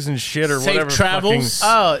tags and shit or Safe whatever travels.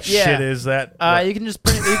 fucking Oh, yeah. shit is that? You can just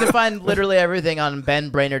you can find literally everything on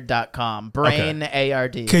benbrainard.com. Brain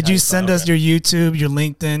A-R-D. Could you send us your YouTube, your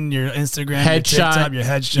LinkedIn, your Instagram, your TikTok, your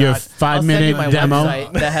headshot? Your I'll send you 5-minute my demo.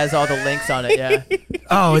 website that has all the links on it. Yeah.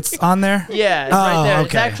 Oh, it's on there? Yeah, it's right there. It's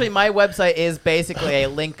okay. actually my website is basically a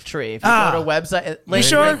link tree. If you go to website, link,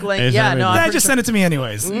 sure? link. Is Yeah, that no, right? I'm Yeah, pretty just send it to me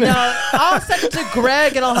anyways. sure. No, I'll send it to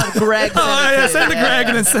Greg, and I'll have Greg. Send Oh, it yeah, to send it to you. Greg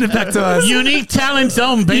and then send it back to us. Unique talent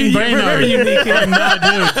zone, Ben Brainard. very unique. Nah,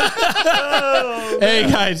 dude. Hey,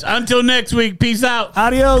 guys. Until next week. Peace out.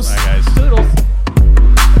 Adios. Bye, guys. Toodles.